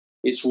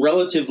 It's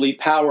relatively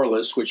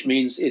powerless, which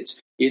means it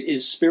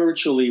is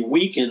spiritually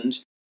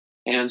weakened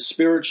and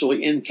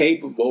spiritually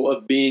incapable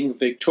of being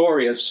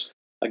victorious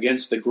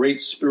against the great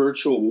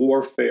spiritual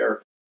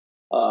warfare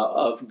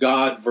of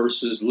God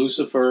versus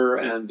Lucifer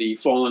and the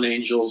fallen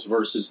angels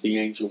versus the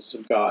angels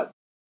of God.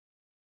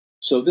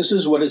 So this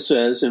is what it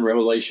says in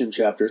Revelation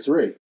chapter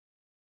 3.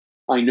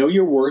 I know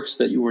your works,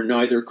 that you are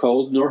neither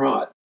cold nor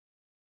hot.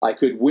 I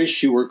could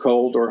wish you were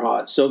cold or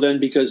hot. So then,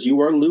 because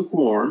you are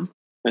lukewarm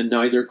and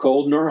neither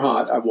cold nor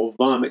hot, I will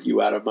vomit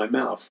you out of my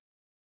mouth.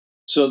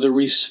 So the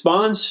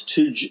response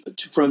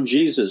from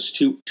Jesus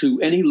to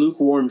any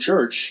lukewarm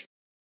church,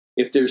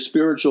 if their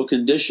spiritual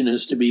condition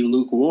is to be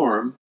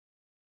lukewarm,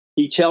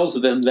 he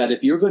tells them that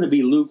if you're going to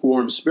be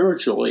lukewarm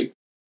spiritually,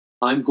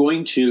 I'm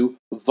going to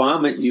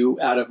vomit you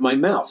out of my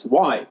mouth.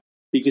 Why?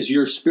 Because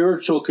your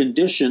spiritual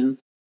condition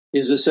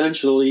is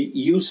essentially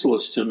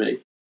useless to me.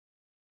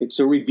 It's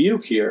a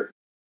rebuke here.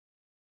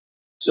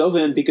 So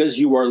then, because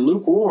you are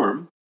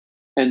lukewarm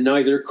and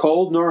neither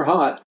cold nor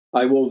hot,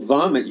 I will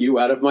vomit you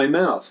out of my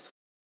mouth.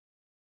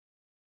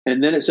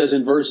 And then it says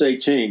in verse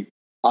 18,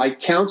 I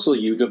counsel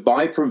you to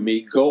buy from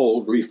me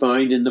gold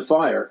refined in the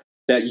fire,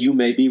 that you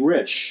may be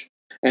rich,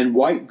 and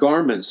white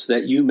garments,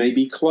 that you may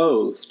be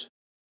clothed,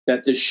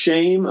 that the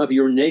shame of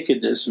your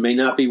nakedness may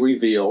not be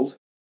revealed,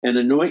 and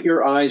anoint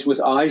your eyes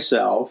with eye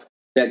salve,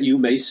 that you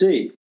may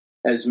see.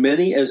 As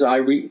many as I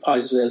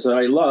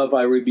love,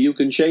 I rebuke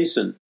and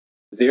chasten.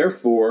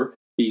 Therefore,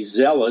 be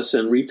zealous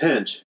and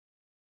repent.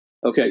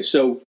 Okay,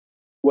 so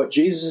what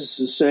Jesus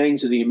is saying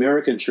to the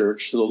American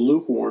church, to the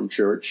lukewarm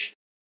church,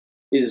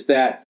 is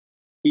that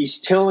he's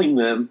telling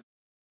them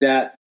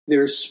that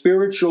their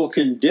spiritual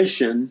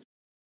condition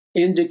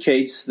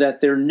indicates that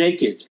they're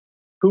naked.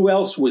 Who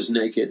else was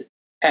naked?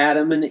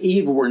 Adam and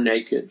Eve were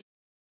naked.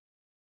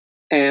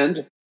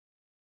 And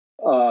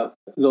the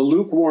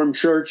lukewarm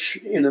church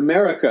in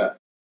America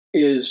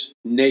is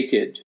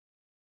naked.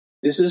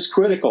 This is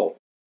critical.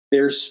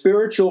 Their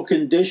spiritual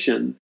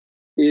condition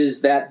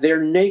is that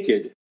they're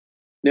naked.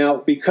 Now,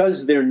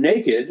 because they're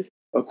naked,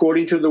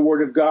 according to the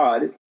Word of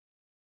God,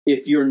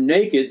 if you're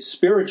naked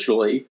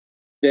spiritually,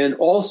 then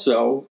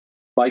also,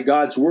 by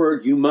God's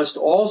Word, you must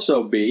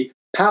also be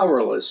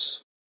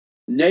powerless.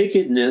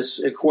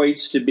 Nakedness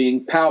equates to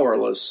being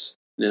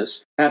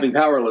powerlessness, having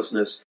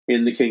powerlessness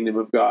in the kingdom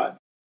of God.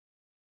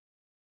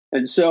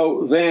 And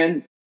so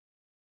then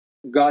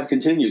God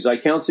continues, I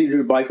counsel you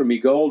to buy from me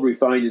gold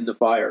refined in the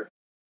fire.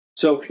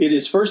 So it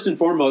is first and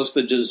foremost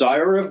the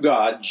desire of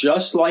God,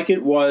 just like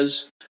it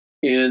was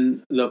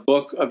in the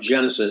book of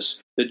Genesis,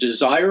 the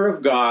desire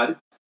of God,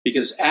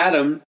 because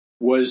Adam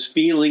was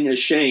feeling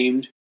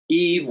ashamed,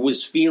 Eve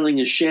was feeling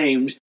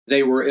ashamed,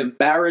 they were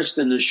embarrassed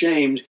and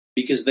ashamed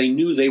because they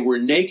knew they were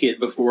naked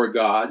before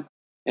God,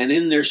 and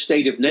in their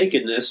state of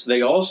nakedness,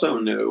 they also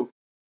knew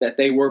that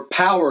they were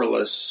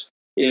powerless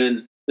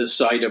in the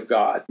sight of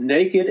God,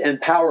 naked and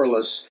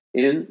powerless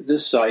in the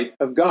sight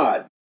of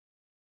God.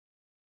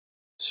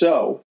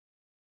 So,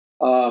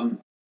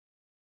 God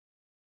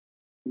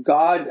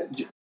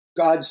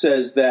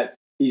says that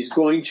he's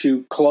going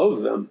to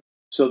clothe them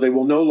so they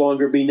will no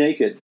longer be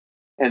naked,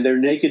 and their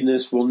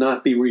nakedness will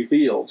not be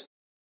revealed,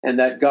 and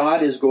that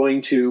God is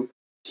going to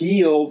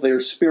heal their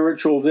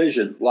spiritual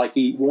vision, like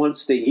he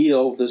wants to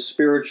heal the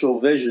spiritual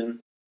vision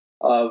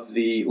of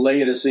the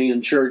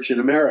Laodicean church in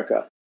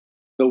America.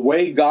 The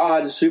way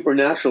God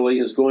supernaturally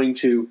is going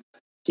to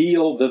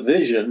heal the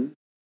vision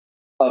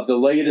of the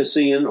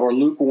Laodicean or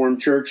lukewarm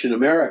church in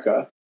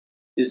America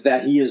is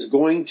that he is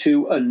going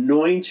to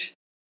anoint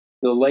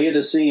the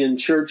Laodicean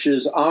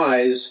church's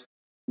eyes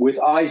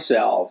with eye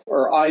salve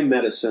or eye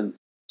medicine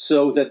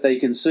so that they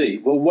can see.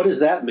 Well, what does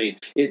that mean?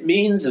 It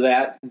means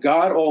that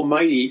God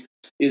Almighty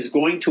is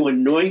going to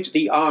anoint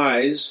the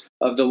eyes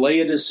of the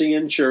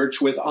Laodicean church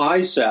with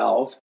eye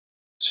salve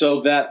so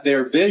that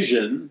their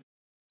vision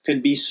can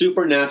be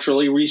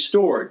supernaturally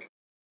restored,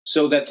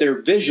 so that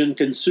their vision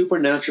can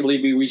supernaturally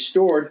be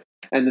restored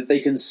and that they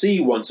can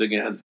see once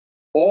again.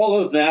 All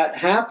of that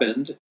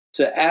happened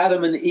to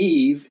Adam and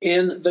Eve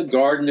in the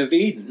Garden of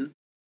Eden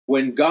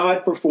when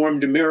God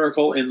performed a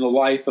miracle in the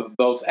life of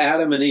both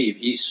Adam and Eve.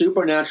 He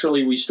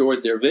supernaturally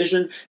restored their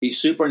vision, he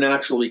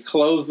supernaturally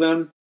clothed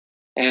them,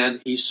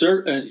 and he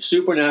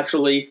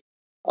supernaturally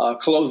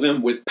clothe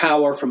them with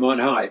power from on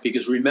high.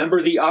 Because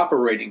remember the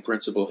operating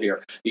principle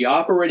here. The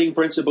operating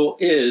principle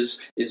is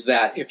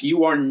that if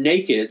you are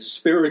naked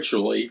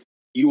spiritually,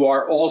 you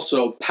are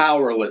also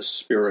powerless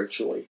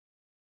spiritually.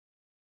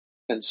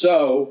 And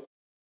so,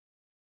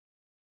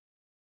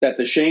 that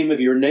the shame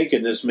of your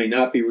nakedness may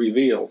not be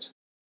revealed.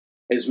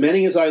 As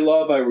many as I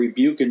love, I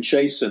rebuke and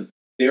chasten.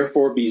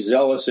 Therefore be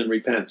zealous and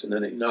repent. And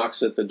then it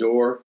knocks at the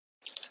door,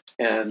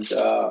 and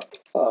the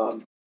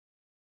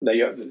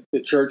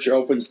church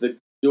opens the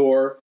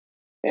door,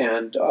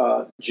 and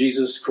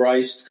Jesus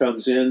Christ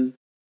comes in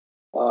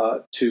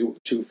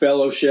to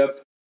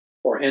fellowship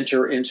or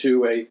enter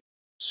into a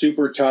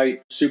super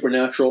tight,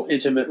 supernatural,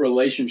 intimate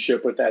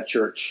relationship with that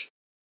church.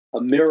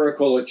 A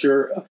miracle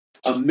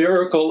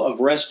of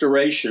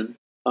restoration,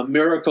 a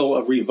miracle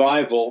of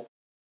revival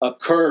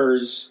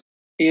occurs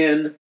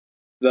in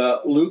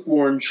the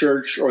lukewarm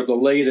church or the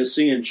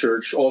Laodicean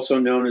church, also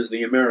known as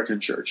the American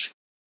church.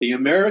 The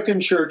American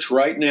church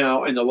right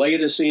now and the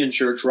Laodicean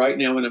church right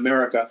now in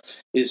America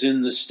is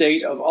in the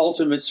state of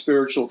ultimate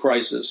spiritual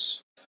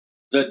crisis.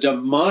 The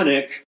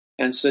demonic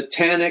and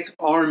satanic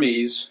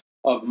armies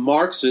of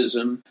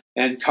Marxism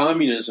and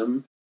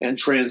communism and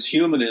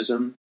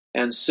transhumanism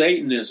and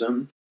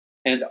Satanism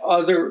and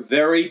other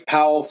very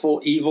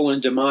powerful evil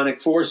and demonic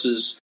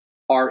forces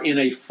are in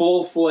a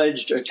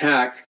full-fledged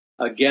attack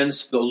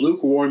against the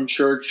lukewarm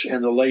church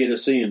and the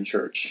Laodicean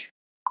church.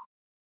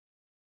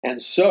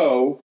 And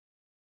so,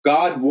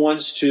 God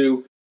wants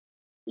to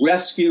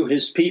rescue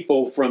his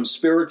people from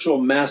spiritual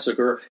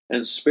massacre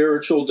and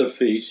spiritual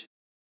defeat.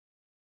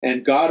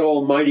 And God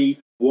Almighty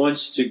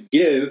wants to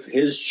give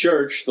his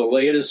church, the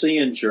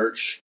Laodicean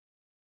church,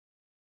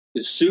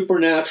 the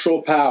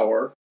supernatural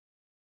power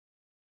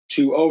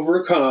to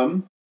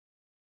overcome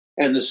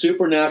and the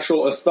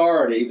supernatural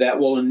authority that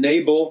will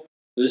enable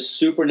this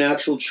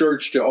supernatural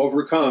church to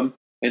overcome,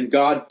 and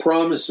God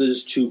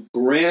promises to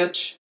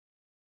grant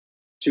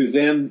to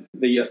them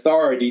the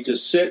authority to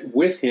sit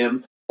with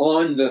him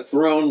on the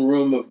throne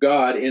room of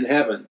God in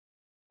heaven.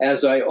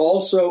 As I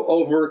also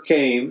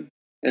overcame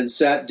and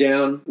sat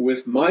down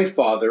with my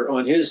Father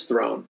on his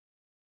throne.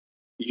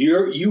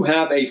 You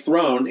have a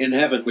throne in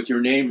heaven with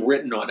your name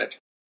written on it.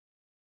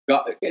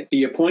 God, at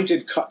the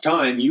appointed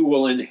time, you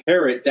will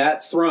inherit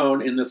that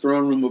throne in the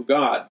throne room of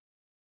God.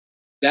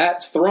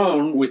 That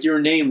throne with your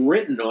name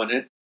written on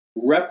it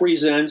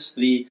represents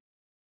the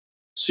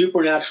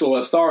supernatural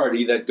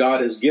authority that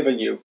God has given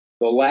you,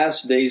 the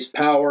last days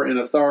power and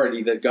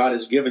authority that God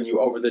has given you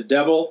over the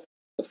devil,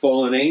 the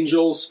fallen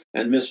angels,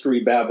 and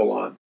Mystery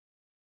Babylon.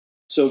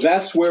 So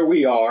that's where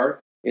we are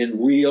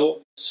in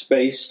real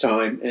space,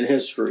 time, and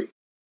history.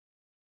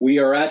 We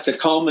are at the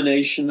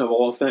culmination of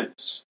all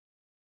things.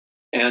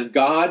 And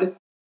God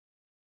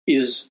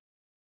is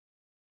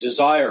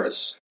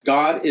desirous,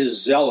 God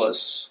is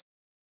zealous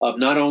of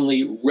not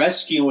only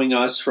rescuing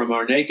us from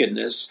our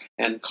nakedness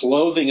and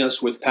clothing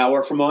us with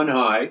power from on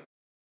high,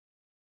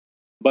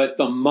 but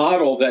the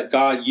model that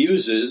God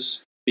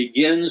uses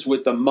begins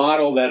with the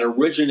model that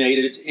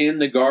originated in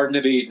the Garden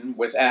of Eden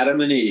with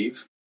Adam and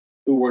Eve,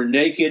 who were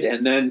naked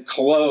and then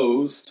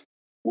clothed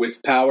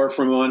with power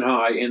from on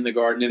high in the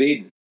Garden of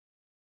Eden.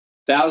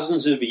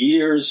 Thousands of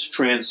years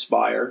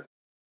transpire,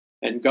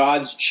 and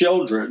God's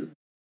children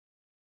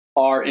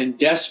are in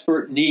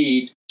desperate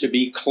need to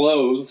be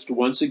clothed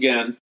once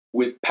again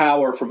with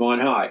power from on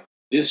high.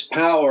 This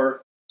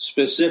power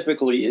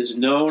specifically is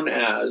known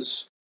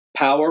as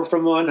power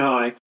from on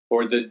high,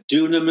 or the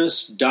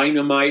dunamis,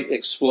 dynamite,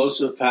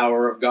 explosive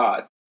power of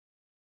God.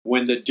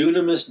 When the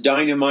dunamis,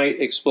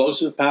 dynamite,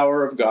 explosive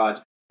power of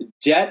God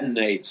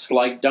detonates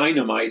like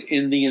dynamite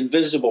in the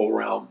invisible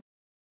realm,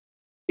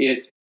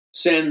 it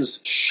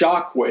sends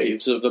shock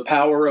waves of the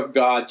power of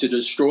God to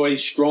destroy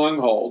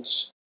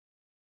strongholds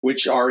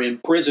which are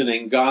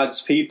imprisoning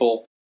God's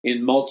people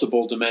in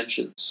multiple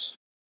dimensions.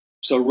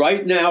 So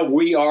right now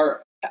we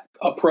are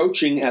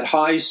approaching at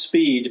high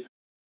speed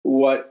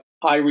what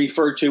I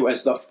refer to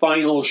as the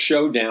final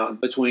showdown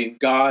between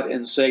God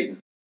and Satan.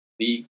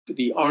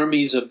 The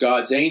armies of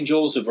God's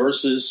angels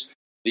versus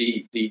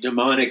the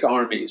demonic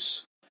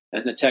armies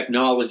and the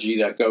technology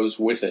that goes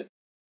with it.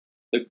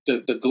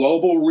 The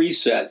global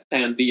reset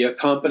and the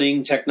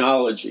accompanying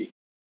technology,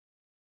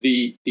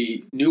 the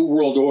New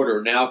World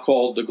Order, now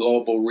called the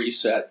global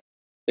reset,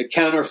 the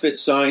counterfeit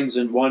signs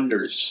and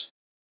wonders,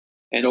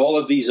 and all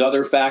of these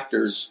other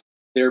factors,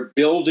 they're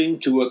building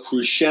to a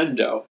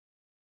crescendo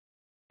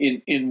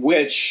in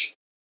which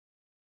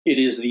it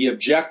is the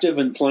objective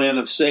and plan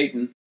of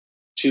Satan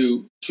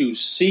to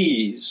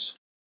seize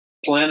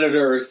planet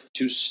Earth,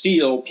 to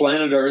steal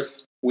planet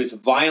Earth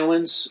with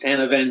violence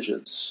and a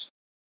vengeance,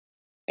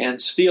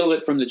 and steal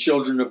it from the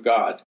children of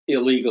God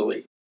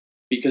illegally.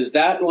 Because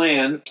that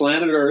land,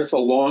 planet Earth,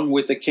 along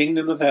with the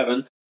kingdom of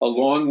heaven,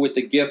 along with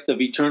the gift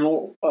of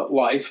eternal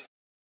life,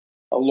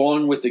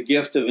 along with the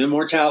gift of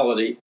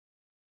immortality,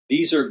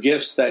 these are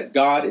gifts that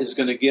God is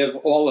going to give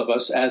all of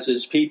us as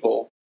his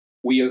people.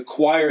 We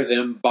acquire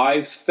them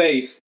by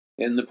faith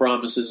in the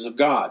promises of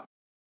God.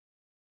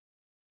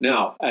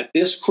 Now, at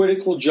this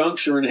critical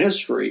juncture in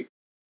history,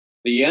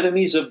 the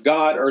enemies of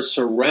God are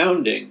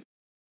surrounding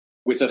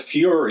with a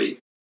fury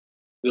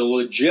the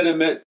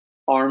legitimate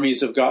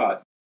armies of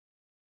God.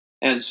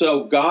 And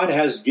so God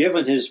has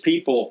given his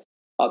people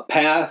a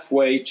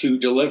pathway to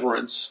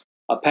deliverance,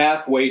 a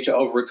pathway to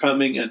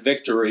overcoming and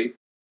victory.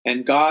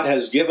 And God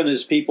has given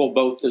his people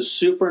both the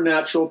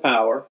supernatural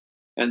power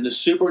and the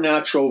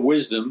supernatural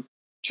wisdom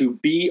to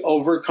be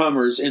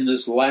overcomers in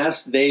this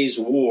last days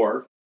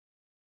war.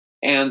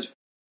 And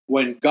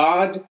when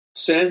God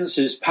sends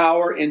his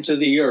power into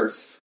the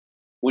earth,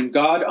 when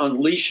God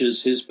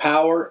unleashes his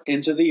power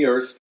into the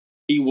earth,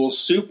 he will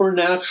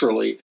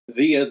supernaturally,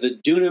 via the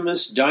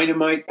dunamis,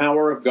 dynamite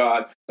power of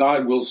God,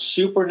 God will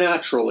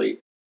supernaturally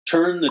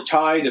turn the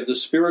tide of the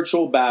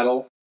spiritual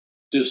battle,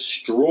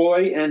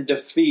 destroy and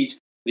defeat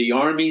the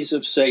armies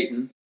of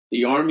Satan,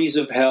 the armies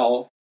of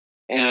hell,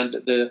 and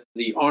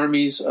the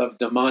armies of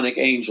demonic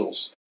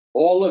angels.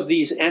 All of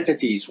these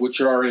entities,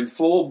 which are in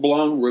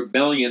full-blown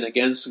rebellion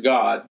against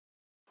God,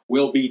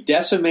 will be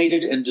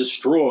decimated and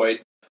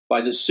destroyed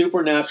by the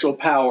supernatural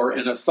power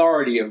and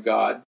authority of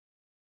God,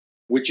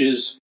 which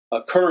is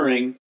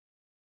occurring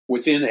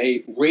within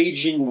a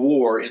raging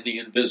war in the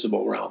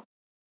invisible realm.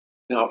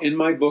 Now, in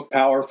my book,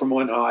 Power from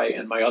On High,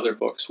 and my other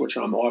books, which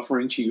I'm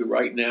offering to you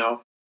right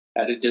now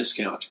at a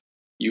discount,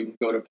 you can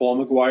go to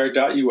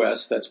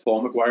paulmcguire.us, that's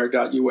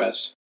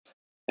paulmcguire.us,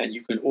 and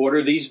you can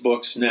order these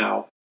books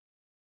now,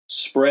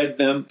 spread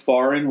them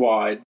far and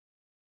wide,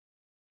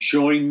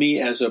 join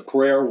me as a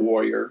prayer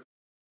warrior,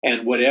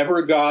 and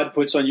whatever God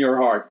puts on your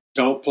heart,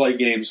 don't play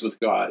games with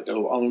God.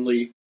 It'll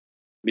only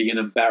be an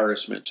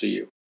embarrassment to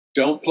you.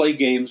 Don't play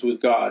games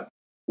with God.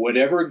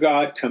 Whatever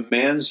God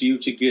commands you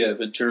to give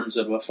in terms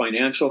of a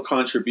financial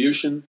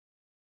contribution,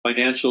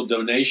 financial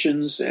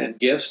donations and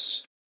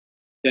gifts,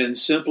 then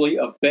simply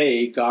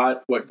obey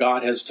God, what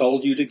God has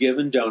told you to give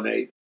and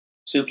donate.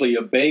 Simply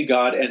obey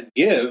God and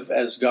give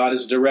as God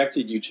has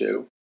directed you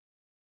to.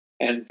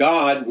 And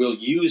God will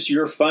use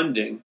your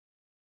funding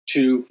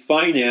to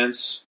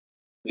finance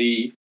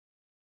the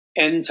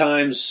end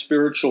times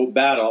spiritual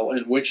battle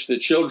in which the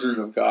children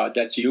of God,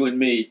 that's you and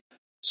me,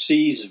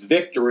 sees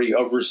victory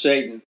over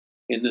Satan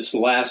in this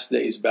last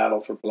days battle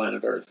for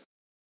planet Earth.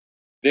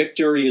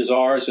 Victory is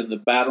ours and the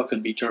battle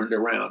can be turned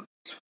around.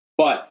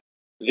 But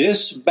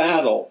this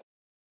battle,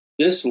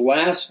 this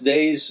last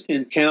days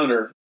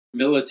encounter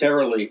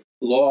militarily,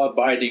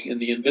 law-abiding in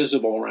the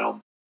invisible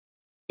realm,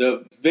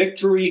 the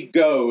victory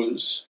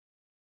goes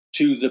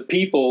to the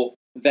people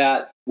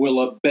that will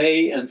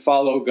obey and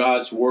follow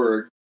God's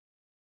word.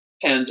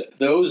 And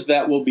those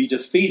that will be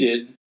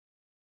defeated,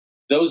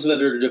 those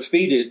that are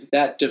defeated,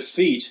 that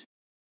defeat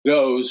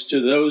goes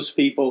to those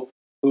people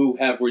who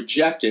have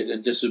rejected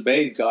and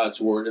disobeyed God's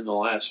word in the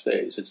last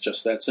days. It's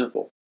just that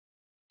simple.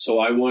 So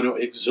I want to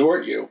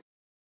exhort you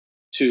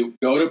to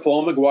go to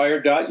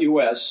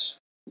paulmcguire.us,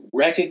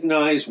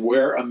 recognize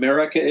where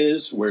America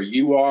is, where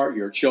you are,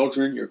 your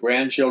children, your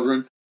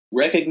grandchildren,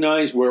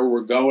 recognize where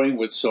we're going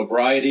with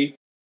sobriety,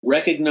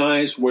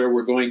 recognize where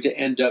we're going to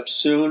end up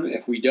soon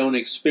if we don't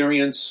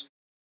experience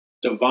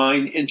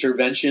divine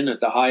intervention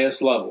at the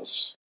highest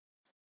levels.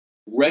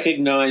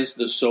 Recognize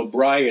the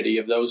sobriety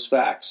of those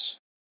facts,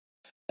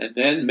 and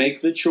then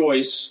make the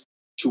choice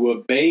to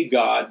obey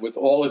God with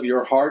all of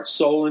your heart,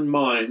 soul, and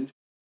mind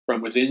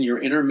from within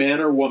your inner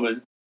man or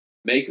woman.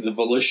 Make the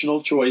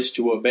volitional choice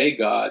to obey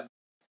God.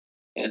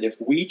 And if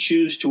we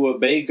choose to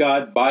obey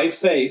God by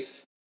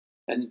faith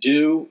and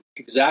do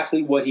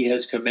exactly what He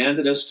has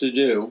commanded us to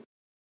do,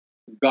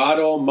 God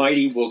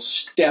Almighty will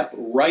step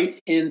right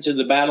into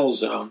the battle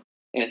zone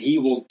and He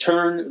will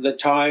turn the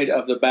tide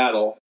of the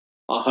battle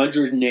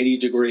 180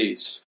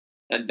 degrees.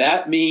 And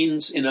that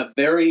means in a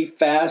very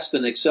fast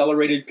and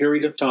accelerated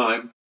period of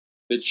time,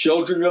 the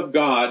children of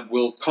God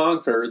will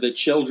conquer the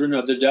children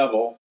of the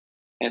devil,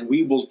 and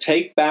we will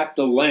take back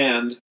the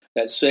land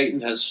that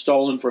Satan has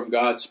stolen from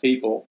God's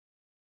people,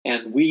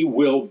 and we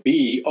will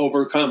be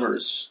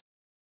overcomers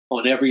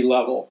on every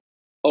level.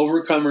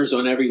 Overcomers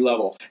on every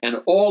level.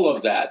 And all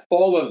of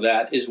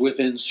that is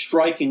within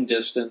striking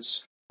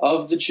distance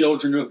of the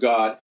children of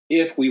God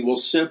if we will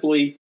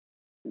simply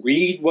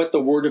read what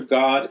the Word of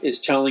God is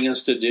telling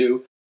us to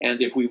do,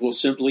 and if we will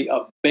simply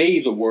obey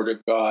the Word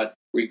of God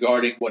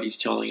regarding what He's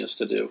telling us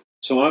to do.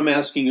 So I'm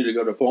asking you to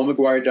go to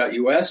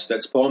paulmcguire.us.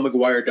 That's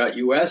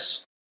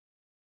paulmcguire.us.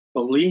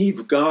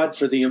 Believe God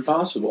for the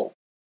impossible.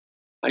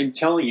 I'm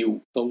telling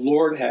you, the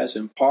Lord has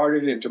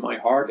imparted into my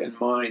heart and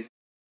mind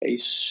a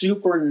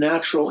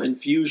supernatural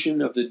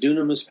infusion of the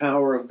dunamis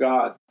power of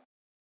God.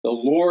 The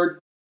Lord,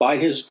 by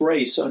His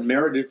grace,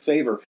 unmerited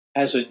favor,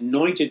 has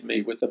anointed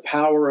me with the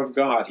power of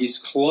God. He's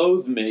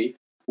clothed me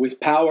with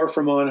power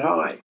from on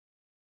high.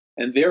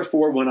 And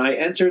therefore, when I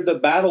enter the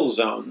battle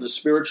zone, the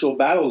spiritual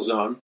battle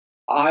zone,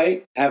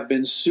 I have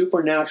been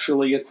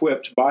supernaturally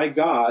equipped by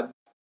God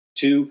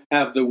to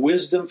have the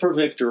wisdom for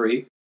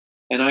victory,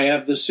 and I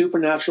have the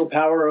supernatural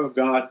power of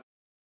God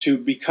to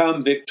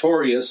become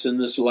victorious in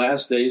this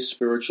last day's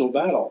spiritual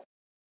battle.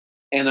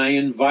 And I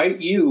invite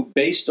you,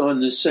 based on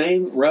the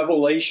same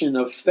revelation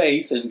of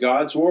faith in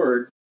God's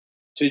Word,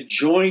 to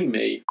join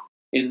me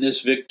in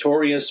this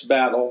victorious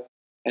battle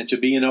and to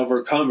be an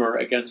overcomer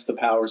against the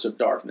powers of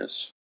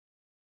darkness.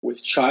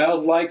 With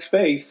childlike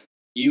faith,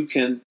 you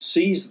can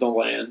seize the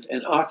land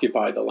and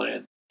occupy the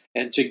land.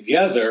 And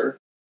together,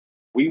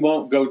 we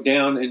won't go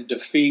down in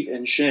defeat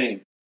and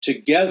shame.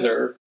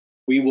 Together,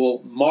 we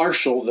will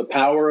marshal the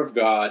power of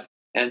God,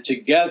 and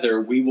together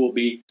we will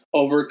be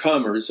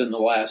overcomers in the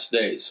last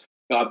days.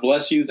 God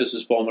bless you. This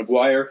is Paul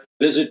McGUIRE.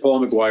 Visit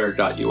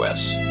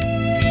paulmcguire.us.